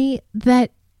family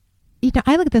that,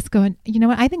 I look at this going,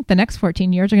 what? I think the next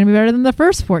 14 years are going to be better than the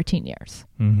first 14 years.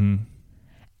 Mm-hmm.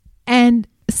 And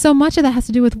so much of that has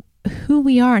to do with who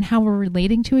we are and how we're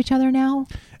relating to each other now.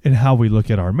 And how we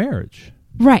look at our marriage.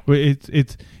 Right.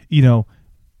 It's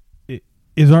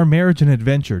is our marriage an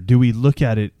adventure? Do we look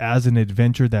at it as an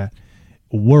adventure that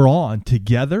we're on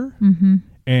together? Mm-hmm.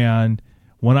 And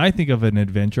when I think of an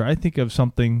adventure, I think of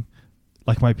something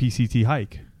like my PCT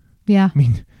hike. Yeah. I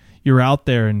mean, you're out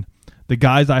there, and the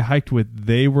guys I hiked with,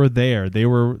 they were there.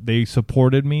 They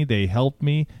supported me. They helped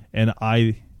me, and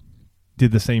I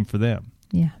did the same for them.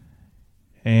 Yeah.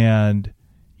 And,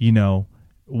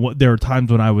 there were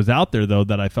times when I was out there, though,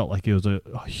 that I felt like it was a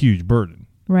huge burden.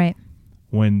 Right.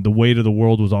 When the weight of the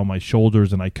world was on my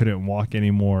shoulders and I couldn't walk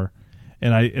anymore,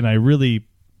 And I really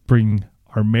bring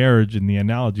our marriage, and the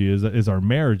analogy is our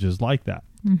marriage is like that.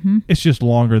 Mm-hmm. It's just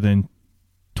longer than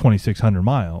 2,600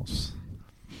 miles.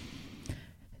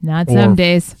 Not or some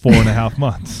days. 4.5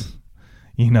 months.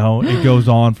 It goes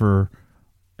on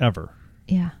forever.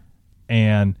 Yeah.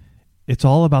 And it's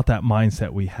all about that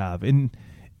mindset we have. And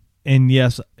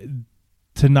yes,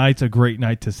 tonight's a great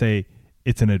night to say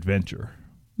it's an adventure.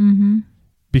 Mm-hmm.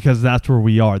 Because that's where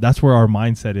we are. That's where our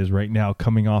mindset is right now,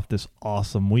 coming off this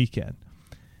awesome weekend.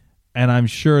 And I'm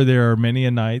sure there are many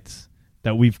a nights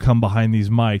that we've come behind these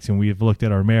mics and we've looked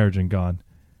at our marriage and gone,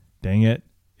 dang it,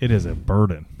 it is a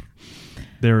burden.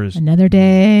 There is another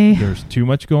day. There's too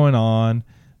much going on.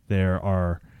 There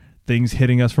are things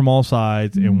hitting us from all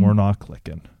sides, and we're not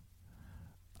clicking.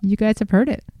 You guys have heard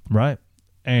it. Right.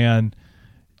 And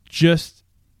just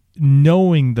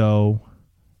knowing, though,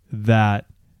 that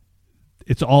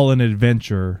it's all an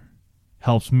adventure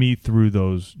helps me through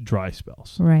those dry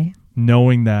spells. Right.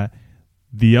 Knowing that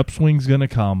the upswing's going to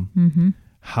come. Mm-hmm.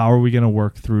 How are we going to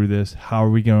work through this? How are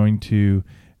we going to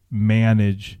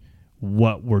manage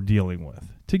what we're dealing with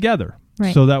together,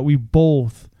 right, so that we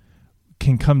both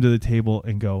can come to the table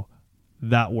and go,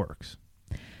 that works.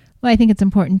 Well, I think it's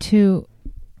important to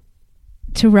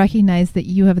recognize that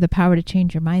you have the power to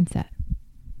change your mindset.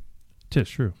 It's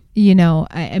true.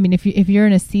 I mean, if you're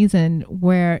in a season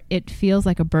where it feels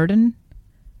like a burden,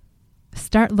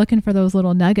 start looking for those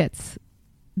little nuggets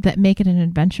that make it an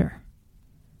adventure.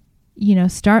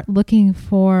 Start looking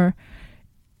for,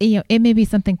 it may be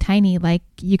something tiny, like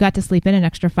you got to sleep in an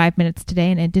extra 5 minutes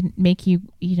today and it didn't make you,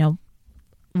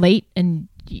 late, and,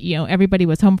 everybody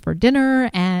was home for dinner,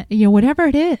 and, whatever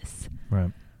it is.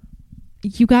 Right.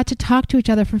 You got to talk to each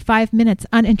other for 5 minutes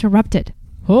uninterrupted.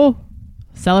 Oh,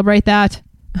 celebrate that.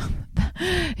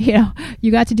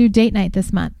 You got to do date night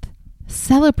this month.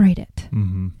 Celebrate it.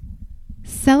 Mm-hmm.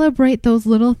 Celebrate those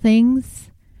little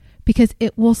things, because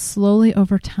it will slowly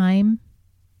over time,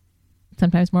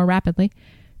 sometimes more rapidly,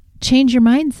 change your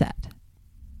mindset.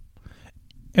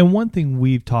 And one thing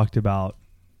we've talked about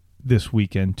this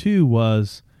weekend too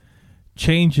was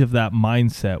change of that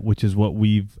mindset, which is what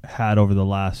we've had over the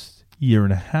last year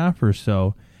and a half or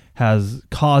so, has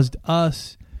caused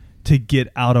us to get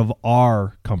out of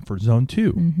our comfort zone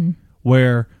too. Mm-hmm.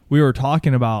 Where we were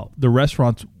talking about the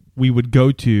restaurants we would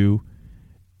go to,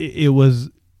 it was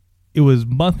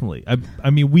monthly. I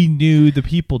mean, we knew the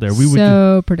people there. We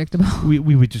would predictable. We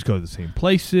would just go to the same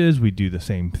places. We'd do the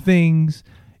same things.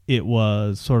 It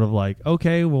was sort of like,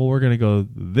 okay, well, we're going to go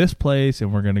this place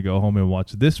and we're going to go home and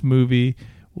watch this movie.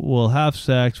 We'll have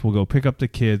sex. We'll go pick up the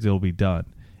kids. It'll be done.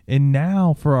 And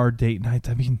now for our date nights,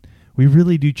 I mean, we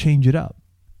really do change it up.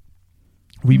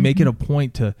 We make it a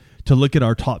point to look at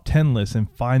our top 10 list and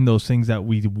find those things that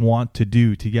we want to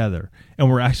do together. And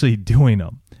we're actually doing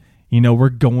them. We're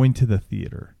going to the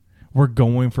theater. We're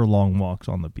going for long walks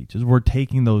on the beaches. We're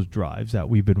taking those drives that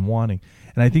we've been wanting.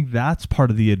 And I think that's part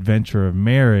of the adventure of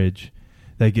marriage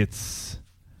that gets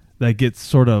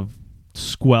sort of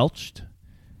squelched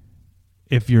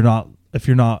if you have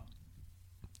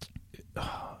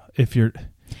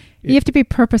to be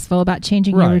purposeful about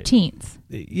changing your routines.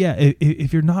 Yeah,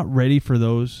 if you're not ready for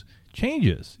those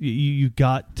changes, you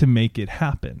got to make it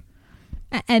happen.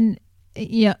 And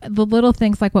the little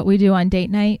things like what we do on date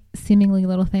night, seemingly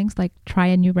little things like try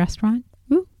a new restaurant.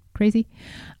 Ooh, crazy.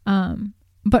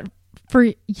 But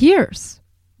for years,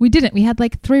 we didn't. We had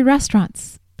like 3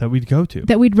 restaurants that we'd go to,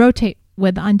 that we'd rotate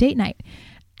with on date night.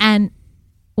 And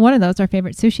one of those, our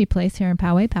favorite sushi place here in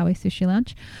Poway Sushi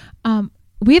Lounge.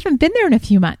 We haven't been there in a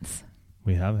few months.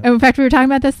 We haven't. In fact, we were talking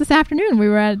about this afternoon. We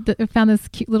were found this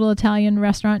cute little Italian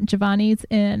restaurant, Giovanni's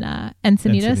in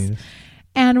Encinitas.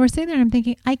 And we're sitting there and I'm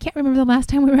thinking, I can't remember the last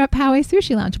time we were at Poway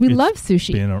Sushi Lounge. We love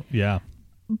sushi. Yeah.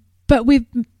 But we've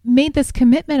made this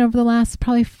commitment over the last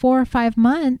probably 4 or 5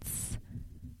 months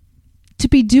to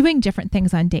be doing different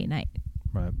things on date night.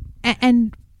 Right.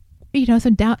 And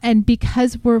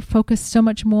because we're focused so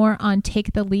much more on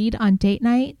take the lead on date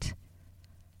night,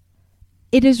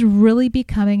 it is really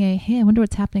becoming hey, I wonder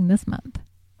what's happening this month.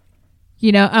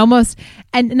 Almost,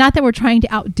 and not that we're trying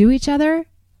to outdo each other.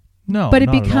 No, but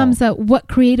it becomes what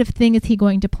creative thing is he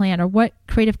going to plan, or what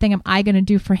creative thing am I going to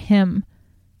do for him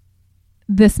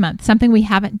this month? Something we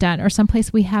haven't done or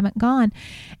someplace we haven't gone.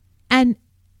 And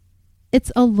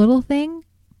it's a little thing,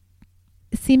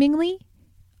 seemingly,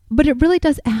 but it really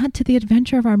does add to the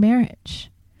adventure of our marriage.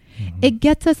 Mm-hmm. It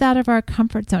gets us out of our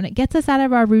comfort zone. It gets us out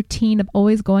of our routine of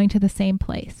always going to the same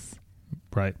place.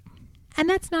 Right. And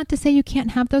that's not to say you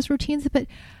can't have those routines, but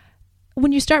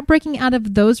when you start breaking out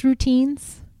of those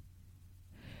routines,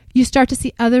 you start to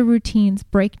see other routines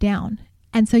break down.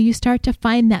 And so you start to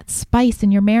find that spice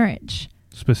in your marriage.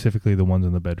 Specifically the ones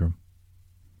in the bedroom.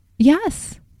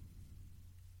 Yes.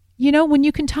 You know, when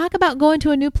you can talk about going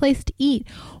to a new place to eat,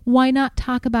 why not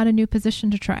talk about a new position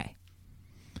to try?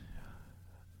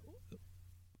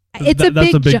 That's a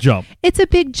big jump. It's a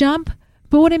big jump.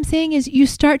 But what I'm saying is you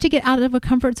start to get out of a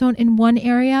comfort zone in one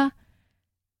area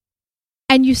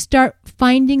and you start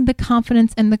finding the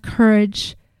confidence and the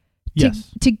courage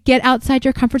to get outside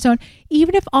your comfort zone.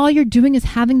 Even if all you're doing is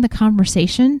having the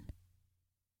conversation.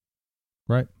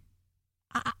 Right.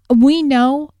 We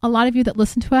know a lot of you that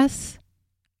listen to us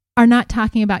are not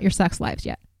talking about your sex lives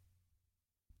yet.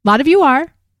 A lot of you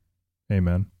are.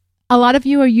 Amen. A lot of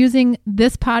you are using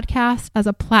this podcast as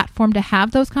a platform to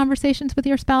have those conversations with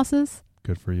your spouses.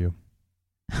 Good for you.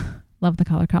 Love the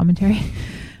color commentary.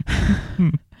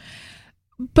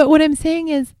 But what I'm saying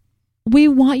is we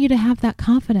want you to have that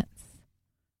confidence.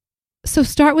 So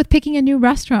start with picking a new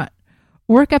restaurant.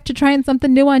 Work up to trying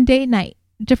something new on date night.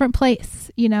 Different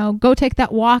place. You know, go take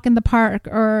that walk in the park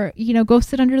or, you know, go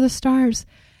sit under the stars.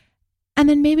 And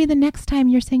then maybe the next time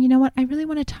you're saying, you know what, I really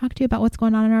want to talk to you about what's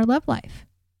going on in our love life.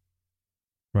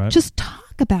 Right. Just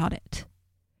talk about it.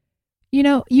 You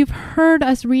know, you've heard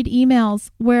us read emails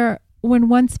where when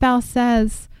one spouse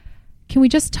says, can we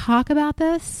just talk about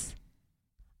this?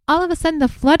 All of a sudden the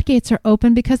floodgates are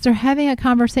open because they're having a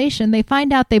conversation. They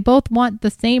find out they both want the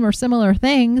same or similar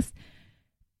things.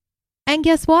 And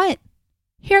guess what?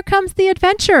 Here comes the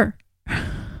adventure.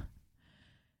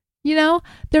 You know,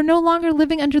 they're no longer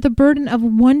living under the burden of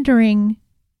wondering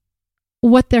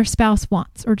what their spouse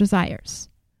wants or desires.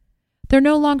 They're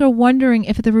no longer wondering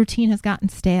if the routine has gotten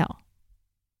stale.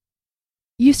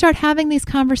 You start having these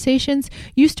conversations,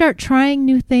 you start trying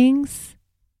new things.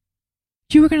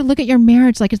 You are going to look at your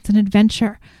marriage like it's an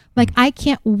adventure. Like, I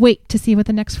can't wait to see what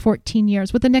the next 14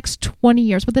 years, what the next 20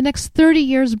 years, what the next 30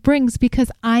 years brings,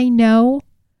 because I know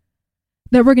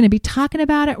that we're going to be talking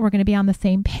about it. We're going to be on the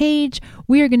same page.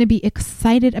 We are going to be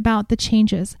excited about the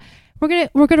changes. We're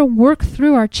going to work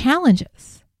through our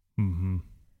challenges. Mm-hmm.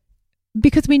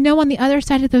 Because we know on the other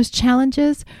side of those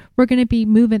challenges, we're going to be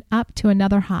moving up to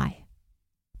another high.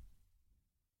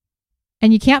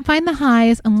 And you can't find the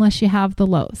highs unless you have the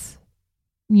lows.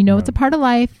 You know, It's a part of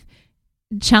life.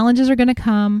 Challenges are going to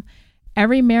come.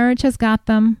 Every marriage has got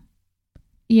them.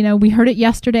 You know, we heard it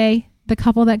yesterday. The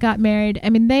couple that got married, I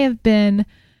mean, they have been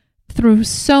through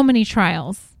so many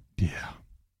trials. Yeah.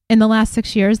 In the last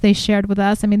 6 years, they shared with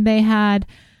us. I mean, there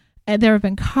have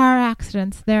been car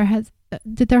accidents.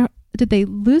 Did they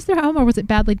lose their home or was it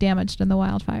badly damaged in the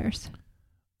wildfires?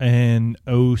 In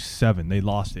 2007, they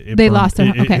lost it. Lost their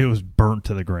home. Okay. It was burnt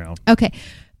to the ground. Okay.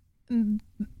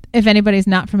 If anybody's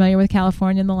not familiar with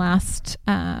California, in the last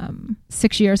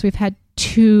 6 years, we've had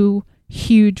 2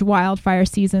 huge wildfire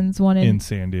seasons, one in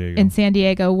San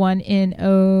Diego, one in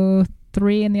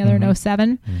 2003 and the other in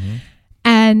 2007. Mm-hmm.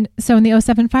 And so in the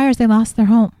 2007 fires, they lost their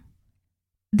home.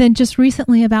 Then just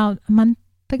recently, about a month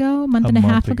and a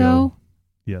half ago.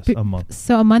 Yes, a month.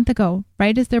 So a month ago,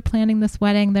 right as they're planning this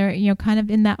wedding, they're, you know, kind of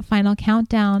in that final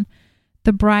countdown,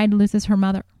 the bride loses her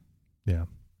mother. Yeah.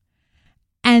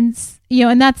 And, you know,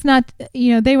 and that's not,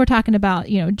 you know, they were talking about,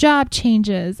 you know, job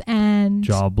changes and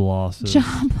job losses.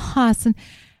 And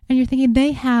you're thinking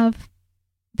they have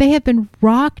been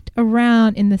rocked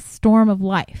around in the storm of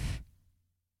life.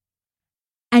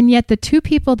 And yet the 2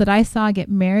 people that I saw get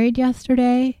married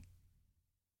yesterday,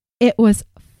 it was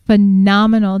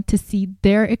phenomenal to see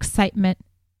their excitement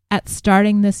at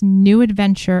starting this new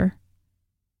adventure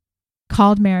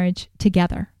called marriage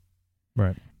together.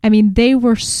 Right. I mean, they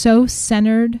were so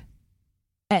centered,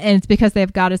 and it's because they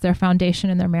have God as their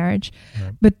foundation in their marriage,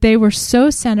 right. But they were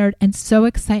so centered and so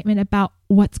excited about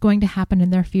what's going to happen in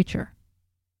their future.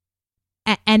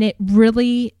 And it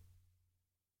really,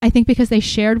 I think because they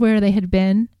shared where they had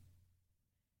been,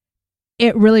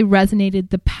 it really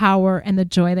resonated the power and the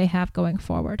joy they have going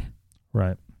forward.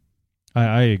 Right.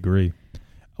 I agree.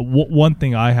 One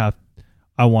thing I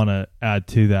want to add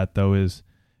to that, though, is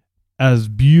as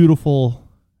beautiful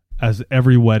as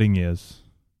every wedding is,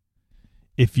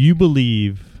 if you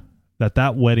believe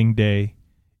that wedding day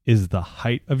is the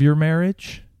height of your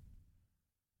marriage,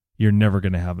 you're never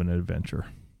going to have an adventure.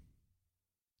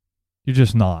 You're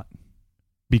just not.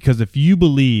 Because if you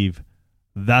believe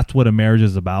that's what a marriage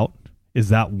is about, is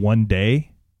that one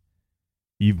day,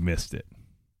 you've missed it.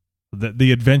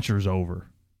 The adventure's over.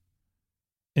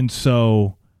 And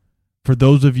so, for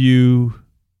those of you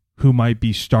who might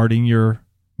be starting your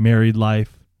married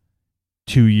life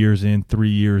 2 years in, 3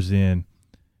 years in,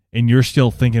 and you're still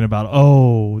thinking about,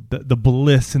 the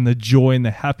bliss and the joy and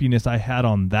the happiness I had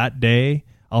on that day,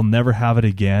 I'll never have it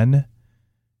again.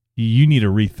 you need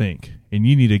to rethink and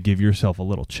you need to give yourself a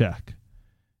little check,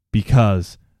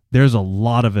 because there's a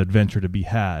lot of adventure to be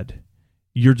had.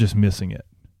 You're just missing it.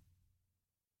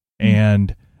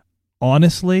 And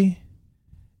honestly,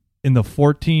 in the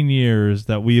 14 years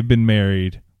that we have been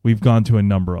married, we've gone to a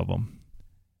number of them.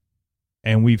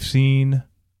 And we've seen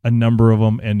a number of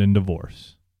them end in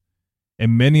divorce.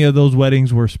 And many of those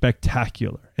weddings were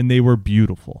spectacular and they were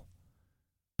beautiful.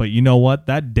 But you know what?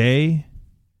 That day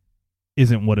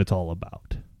isn't what it's all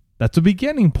about. That's a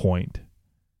beginning point.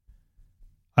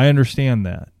 I understand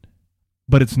that.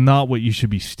 But it's not what you should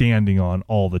be standing on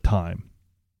all the time,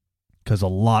 because a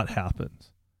lot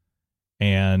happens.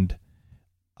 And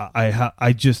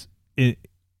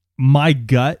my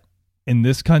gut in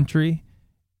this country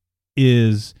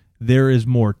is there is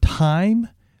more time,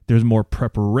 there's more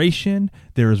preparation,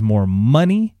 there is more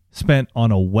money spent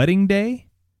on a wedding day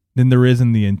than there is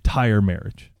in the entire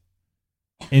marriage.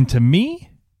 And to me,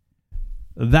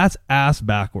 that's ass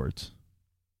backwards,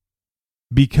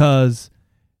 because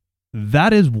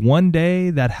that is one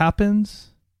day that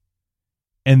happens.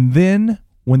 And then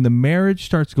when the marriage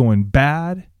starts going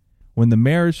bad, when the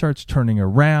marriage starts turning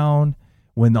around,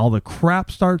 when all the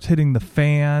crap starts hitting the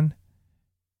fan,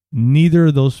 neither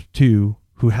of those two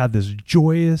who had this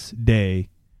joyous day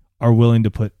are willing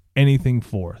to put anything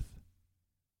forth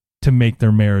to make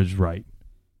their marriage right.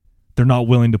 They're not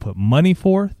willing to put money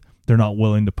forth. They're not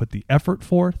willing to put the effort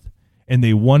forth. And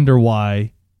they wonder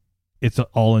why it's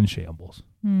all in shambles.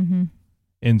 Mm-hmm.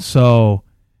 And so,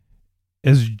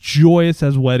 as joyous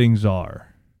as weddings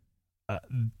are,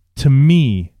 to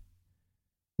me,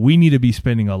 we need to be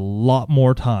spending a lot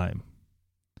more time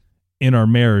in our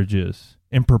marriages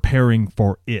and preparing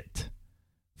for it,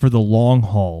 for the long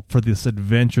haul, for this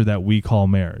adventure that we call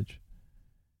marriage.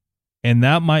 And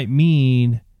that might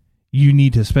mean you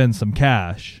need to spend some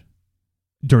cash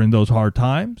during those hard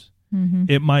times. Mm-hmm.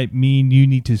 It might mean you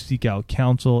need to seek out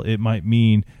counsel. It might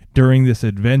mean during this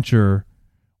adventure,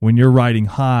 when you're riding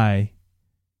high,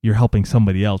 you're helping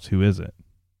somebody else who isn't.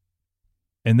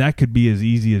 And that could be as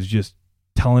easy as just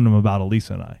telling them about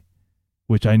Elisa and I,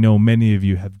 which I know many of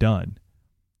you have done.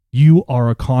 You are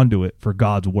a conduit for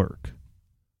God's work.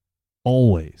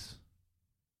 Always.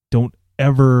 Don't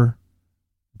ever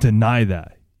deny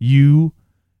that. You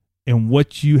and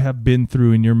what you have been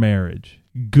through in your marriage,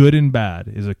 good and bad,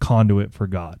 is a conduit for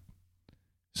God.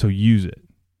 So use it.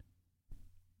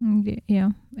 Yeah,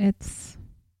 it's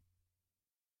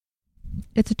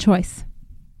a choice.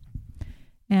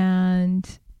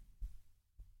 And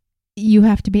you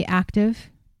have to be active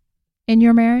in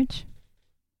your marriage.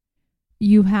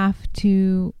 You have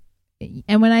to,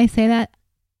 and when I say that,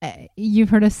 you've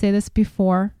heard us say this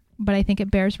before, but I think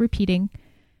it bears repeating.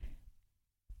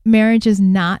 Marriage is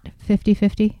not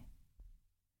 50-50.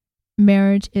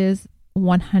 Marriage is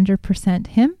 100%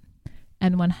 him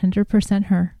and 100%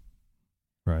 her.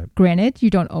 Right. Granted, you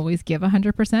don't always give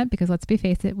 100%, because let's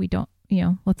face it, we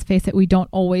don't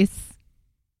always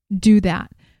do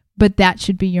that. But that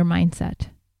should be your mindset.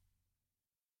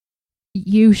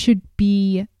 You should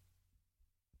be,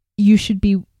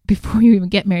 before you even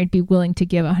get married, be willing to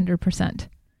give 100%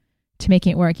 to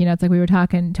making it work. You know, it's like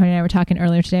Tony and I were talking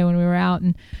earlier today when we were out,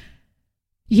 and,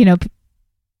 you know,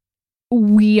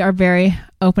 we are very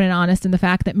open and honest in the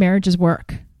fact that marriage is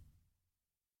work.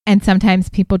 And sometimes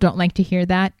people don't like to hear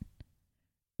that.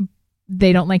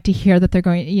 They don't like to hear that they're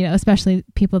going, you know, especially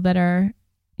people that are,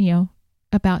 you know,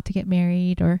 about to get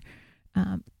married or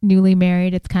newly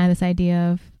married. It's kind of this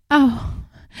idea of, oh,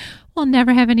 we'll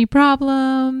never have any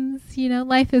problems. You know,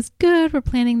 life is good. We're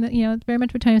planning the, you know, it's very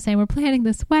much what Tony was saying. We're planning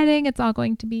this wedding. It's all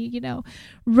going to be, you know,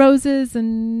 roses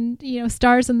and, you know,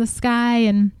 stars in the sky.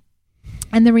 And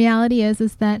the reality is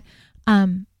that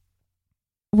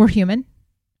we're human.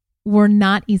 We're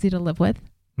not easy to live with.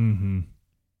 Mm-hmm.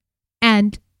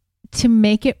 And to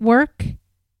make it work,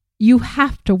 you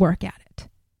have to work at it.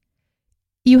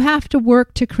 You have to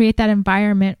work to create that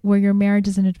environment where your marriage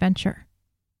is an adventure.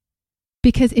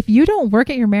 Because if you don't work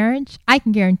at your marriage, I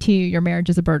can guarantee you your marriage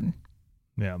is a burden.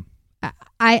 Yeah.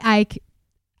 I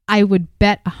would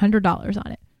bet $100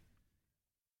 on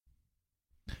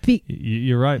it.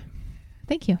 You're right.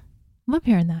 Thank you. I love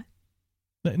hearing that.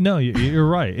 No, you're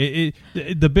right.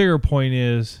 The bigger point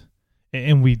is,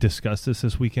 and we discussed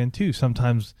this weekend too,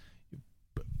 sometimes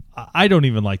I don't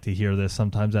even like to hear this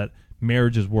sometimes, that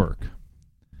marriage is work.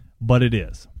 But it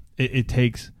is. It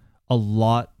takes a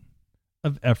lot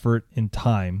of effort and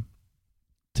time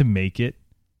to make it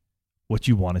what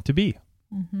you want it to be.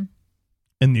 Mm-hmm.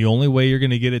 And the only way you're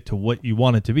going to get it to what you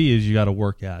want it to be is you got to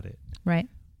work at it. Right.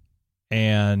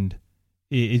 And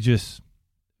it just,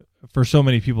 for so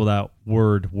many people that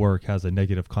word work has a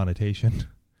negative connotation.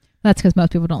 That's because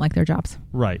most people don't like their jobs.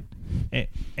 Right.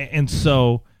 And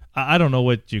so I don't know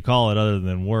what you call it other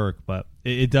than work, but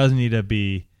it does need to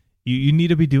be, you need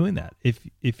to be doing that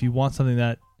if you want something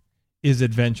that is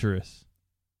adventurous.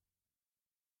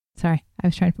 Sorry, I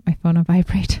was trying to put my phone on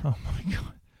vibrate. Oh my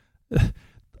God.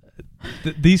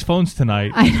 These phones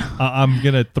tonight, I know. I'm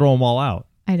going to throw them all out.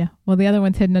 I know. Well, the other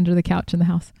one's hidden under the couch in the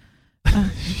house.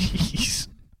 Jeez.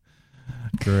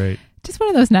 Great. Just one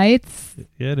of those nights.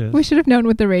 It is. We should have known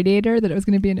with the radiator that it was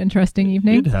going to be an interesting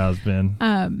evening. It has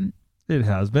been. It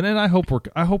has been, and I hope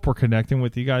we're connecting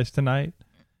with you guys tonight,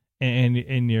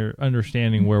 and you're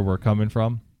understanding where we're coming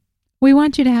from. We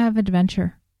want you to have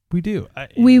adventure. We do.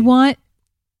 We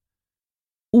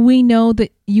know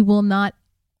that you will not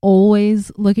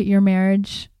always look at your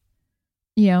marriage,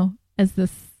 as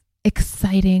this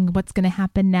exciting, what's going to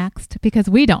happen next, because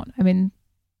we don't. I mean,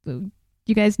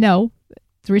 you guys know.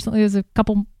 Recently, it was I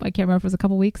can't remember if it was a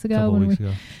couple weeks ago.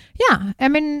 ago. Yeah. I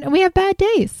mean, we have bad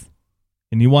days.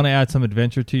 And you want to add some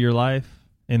adventure to your life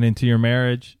and into your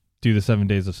marriage, do the 7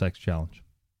 Days of Sex Challenge.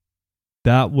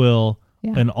 That will,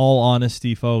 in all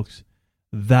honesty, folks,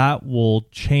 that will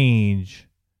change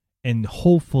and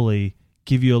hopefully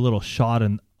give you a little shot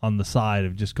on the side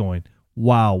of just going,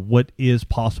 wow, what is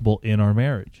possible in our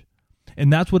marriage?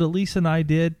 And that's what Elise and I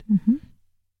did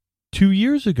 2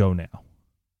 years ago now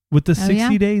with the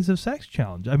 60 Days of Sex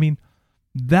Challenge. I mean,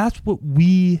 that's what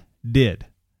we did,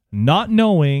 not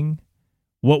knowing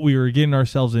what we were getting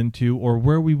ourselves into or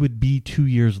where we would be 2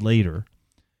 years later.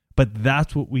 But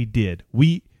that's what we did.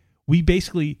 We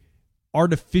basically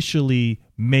artificially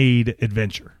made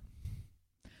adventure.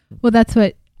 Well, that's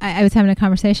what I was having a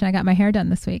conversation. I got my hair done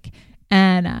this week,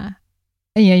 and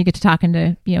you get to talking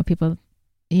to people.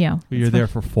 You're there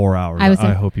for 4 hours.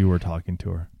 I hope you were talking to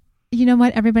her. You know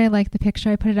what? Everybody liked the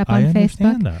picture. I put it up on Facebook. I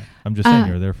understand that. I'm just saying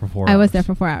you're there for 4 hours. I was there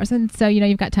for 4 hours. And so,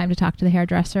 you've got time to talk to the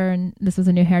hairdresser, and this was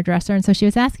a new hairdresser. And so she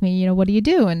was asking me, what do you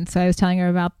do? And so I was telling her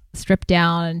about Strip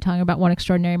Down and telling her about One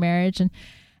Extraordinary Marriage.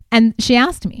 And she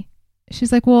asked me,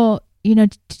 she's like, well,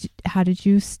 how did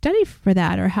you study for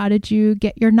that? Or how did you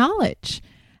get your knowledge?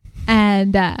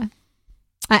 And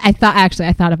I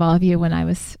thought of all of you when I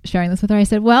was sharing this with her. I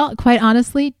said, well, quite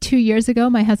honestly, 2 years ago,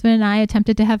 my husband and I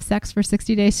attempted to have sex for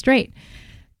 60 days straight.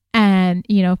 And,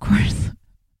 of course,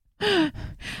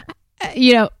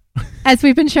 as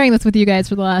we've been sharing this with you guys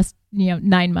for the last,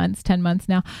 9 months, 10 months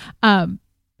now,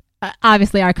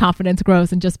 obviously our confidence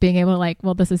grows in just being able to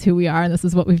well, this is who we are and this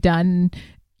is what we've done.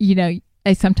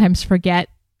 I sometimes forget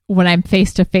when I'm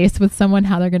face to face with someone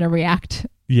how they're going to react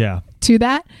to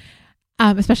that.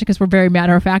 Especially because we're very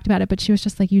matter of fact about it. But she was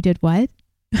just like, you did what?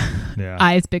 Yeah.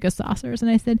 Eyes big as saucers.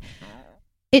 And I said,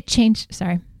 it changed.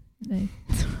 Sorry.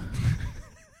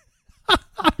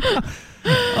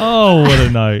 Oh, what a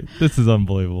night. This is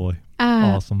unbelievably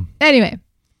awesome. Anyway,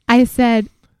 I said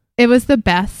it was the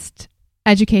best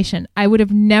education. I would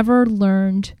have never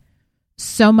learned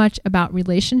so much about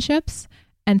relationships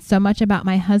and so much about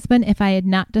my husband if I had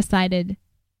not decided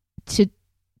to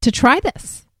try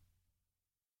this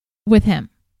with him,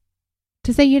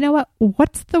 to say,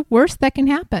 what's the worst that can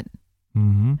happen?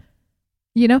 Mm-hmm.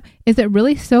 Is it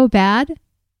really so bad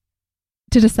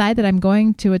to decide that I'm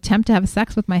going to attempt to have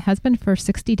sex with my husband for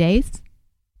 60 days?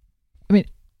 I mean,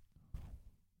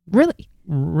 really?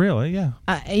 Really, yeah.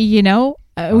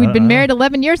 We'd been married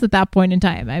 11 years at that point in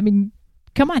time. I mean,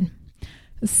 come on.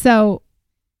 So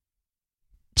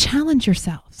challenge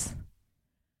yourselves.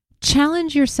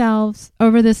 Challenge yourselves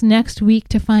over this next week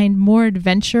to find more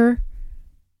adventure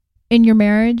in your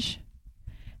marriage.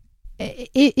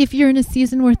 If you're in a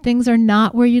season where things are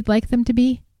not where you'd like them to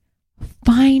be,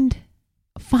 find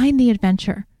the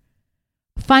adventure.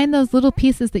 Find those little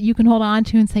pieces that you can hold on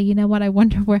to and say, you know what, I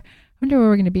wonder where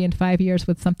we're going to be in 5 years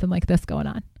with something like this going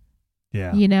on.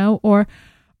 Yeah. Or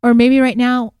maybe right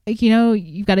now,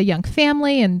 you've got a young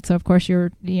family, and so of course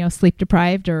you're, sleep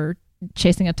deprived or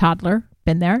chasing a toddler.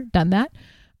 Been there, done that.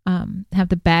 Have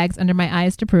the bags under my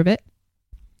eyes to prove it.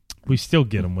 We still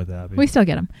get them with Abby. We still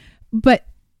get them. But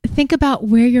think about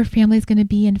where your family is going to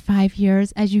be in 5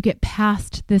 years as you get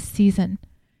past this season.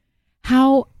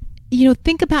 How,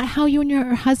 think about how you and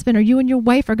your husband or you and your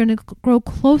wife are going to grow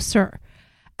closer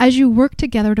as you work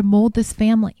together to mold this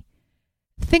family.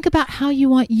 Think about how you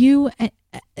want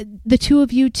the two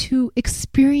of you to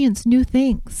experience new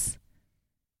things.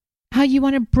 How you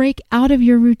want to break out of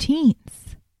your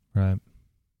routines. Right.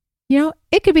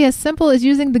 It could be as simple as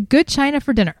using the good china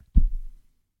for dinner.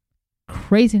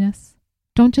 Craziness.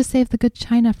 Don't just save the good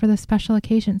china for the special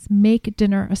occasions. Make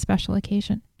dinner a special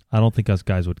occasion. I don't think us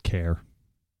guys would care.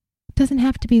 It doesn't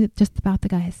have to be just about the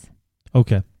guys.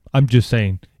 Okay. I'm just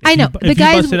saying. I know. If you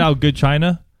busted out good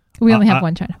china. We only have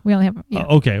one china. We only have. Yeah.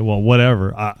 Okay, well,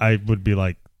 whatever. I would be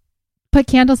like. Put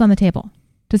candles on the table.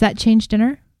 Does that change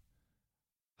dinner?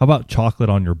 How about chocolate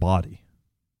on your body?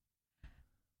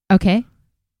 Okay.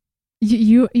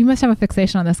 You must have a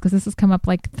fixation on this because this has come up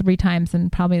like 3 times in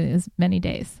probably as many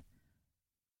days.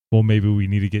 Well, maybe we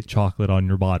need to get chocolate on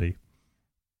your body.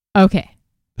 Okay.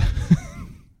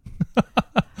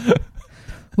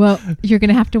 Well, you're going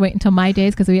to have to wait until my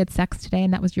days because we had sex today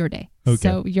and that was your day. Okay.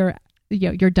 So you're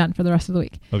done for the rest of the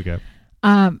week. Okay.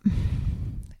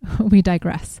 We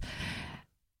digress.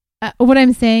 What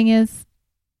I'm saying is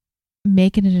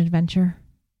make it an adventure.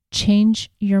 Change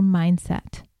your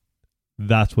mindset.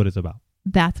 That's what it's about.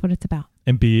 That's what it's about.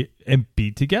 And be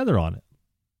together on it.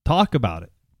 Talk about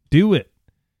it. Do it.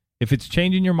 If it's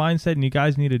changing your mindset and you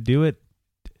guys need to do it,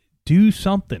 do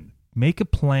something. Make a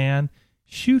plan.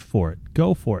 Shoot for it.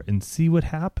 Go for it and see what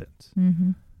happens.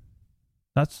 Mm-hmm.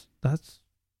 That's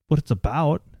what it's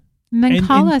about. And then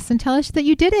call us and tell us that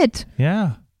you did it.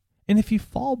 Yeah. And if you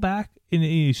fall back and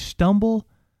you stumble,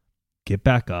 get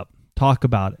back up. Talk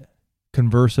about it.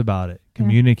 Converse about it.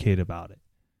 Communicate about it.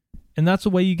 And that's the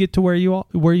way you get to where you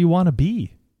want to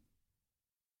be.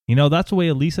 You know, that's the way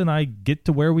Elisa and I get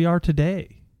to where we are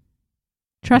today.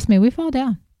 Trust me, we fall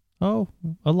down. Oh,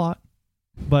 a lot.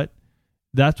 But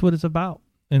that's what it's about.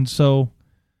 And so,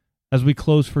 as we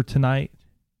close for tonight,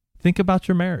 think about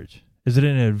your marriage. Is it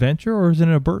an adventure or is it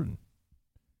a burden?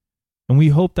 And we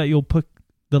hope that you'll put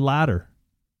the latter.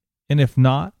 And if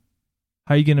not,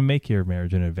 how are you going to make your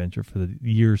marriage an adventure for the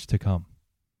years to come?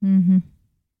 Mm-hmm.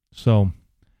 So,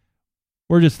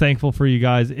 we're just thankful for you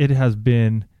guys. It has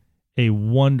been a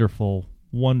wonderful,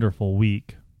 wonderful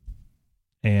week.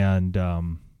 And,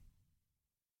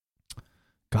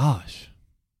 gosh.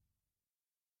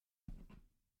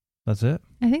 That's it?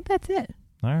 I think that's it.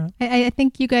 All right. I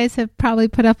think you guys have probably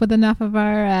put up with enough of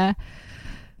our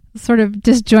sort of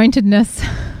disjointedness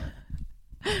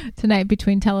tonight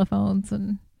between telephones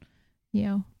and,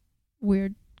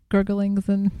 weird gurglings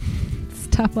and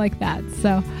stuff like that.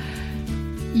 So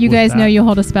you guys know you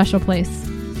hold a special place.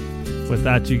 With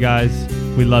that, you guys,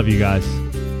 we love you guys.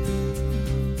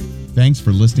 Thanks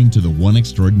for listening to the One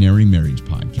Extraordinary Marriage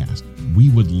podcast. We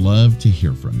would love to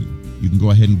hear from you. You can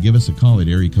go ahead and give us a call at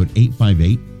area code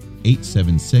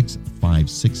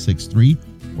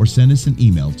 858-876-5663 or send us an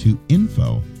email to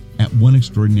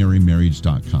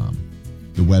info@oneextraordinarymarriage.com.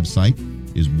 The website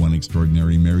is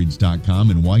oneextraordinarymarriage.com,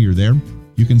 and while you're there,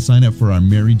 you can sign up for our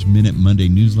Marriage Minute Monday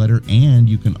newsletter, and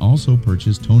you can also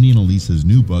purchase Tony and Elisa's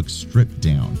new book, Stripped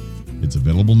Down. It's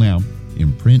available now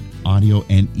in print, audio,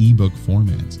 and ebook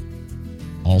formats.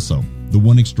 Also, the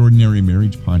One Extraordinary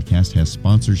Marriage podcast has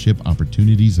sponsorship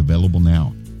opportunities available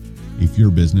now. If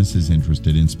your business is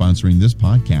interested in sponsoring this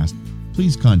podcast,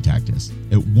 please contact us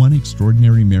at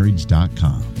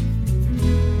oneextraordinarymarriage.com.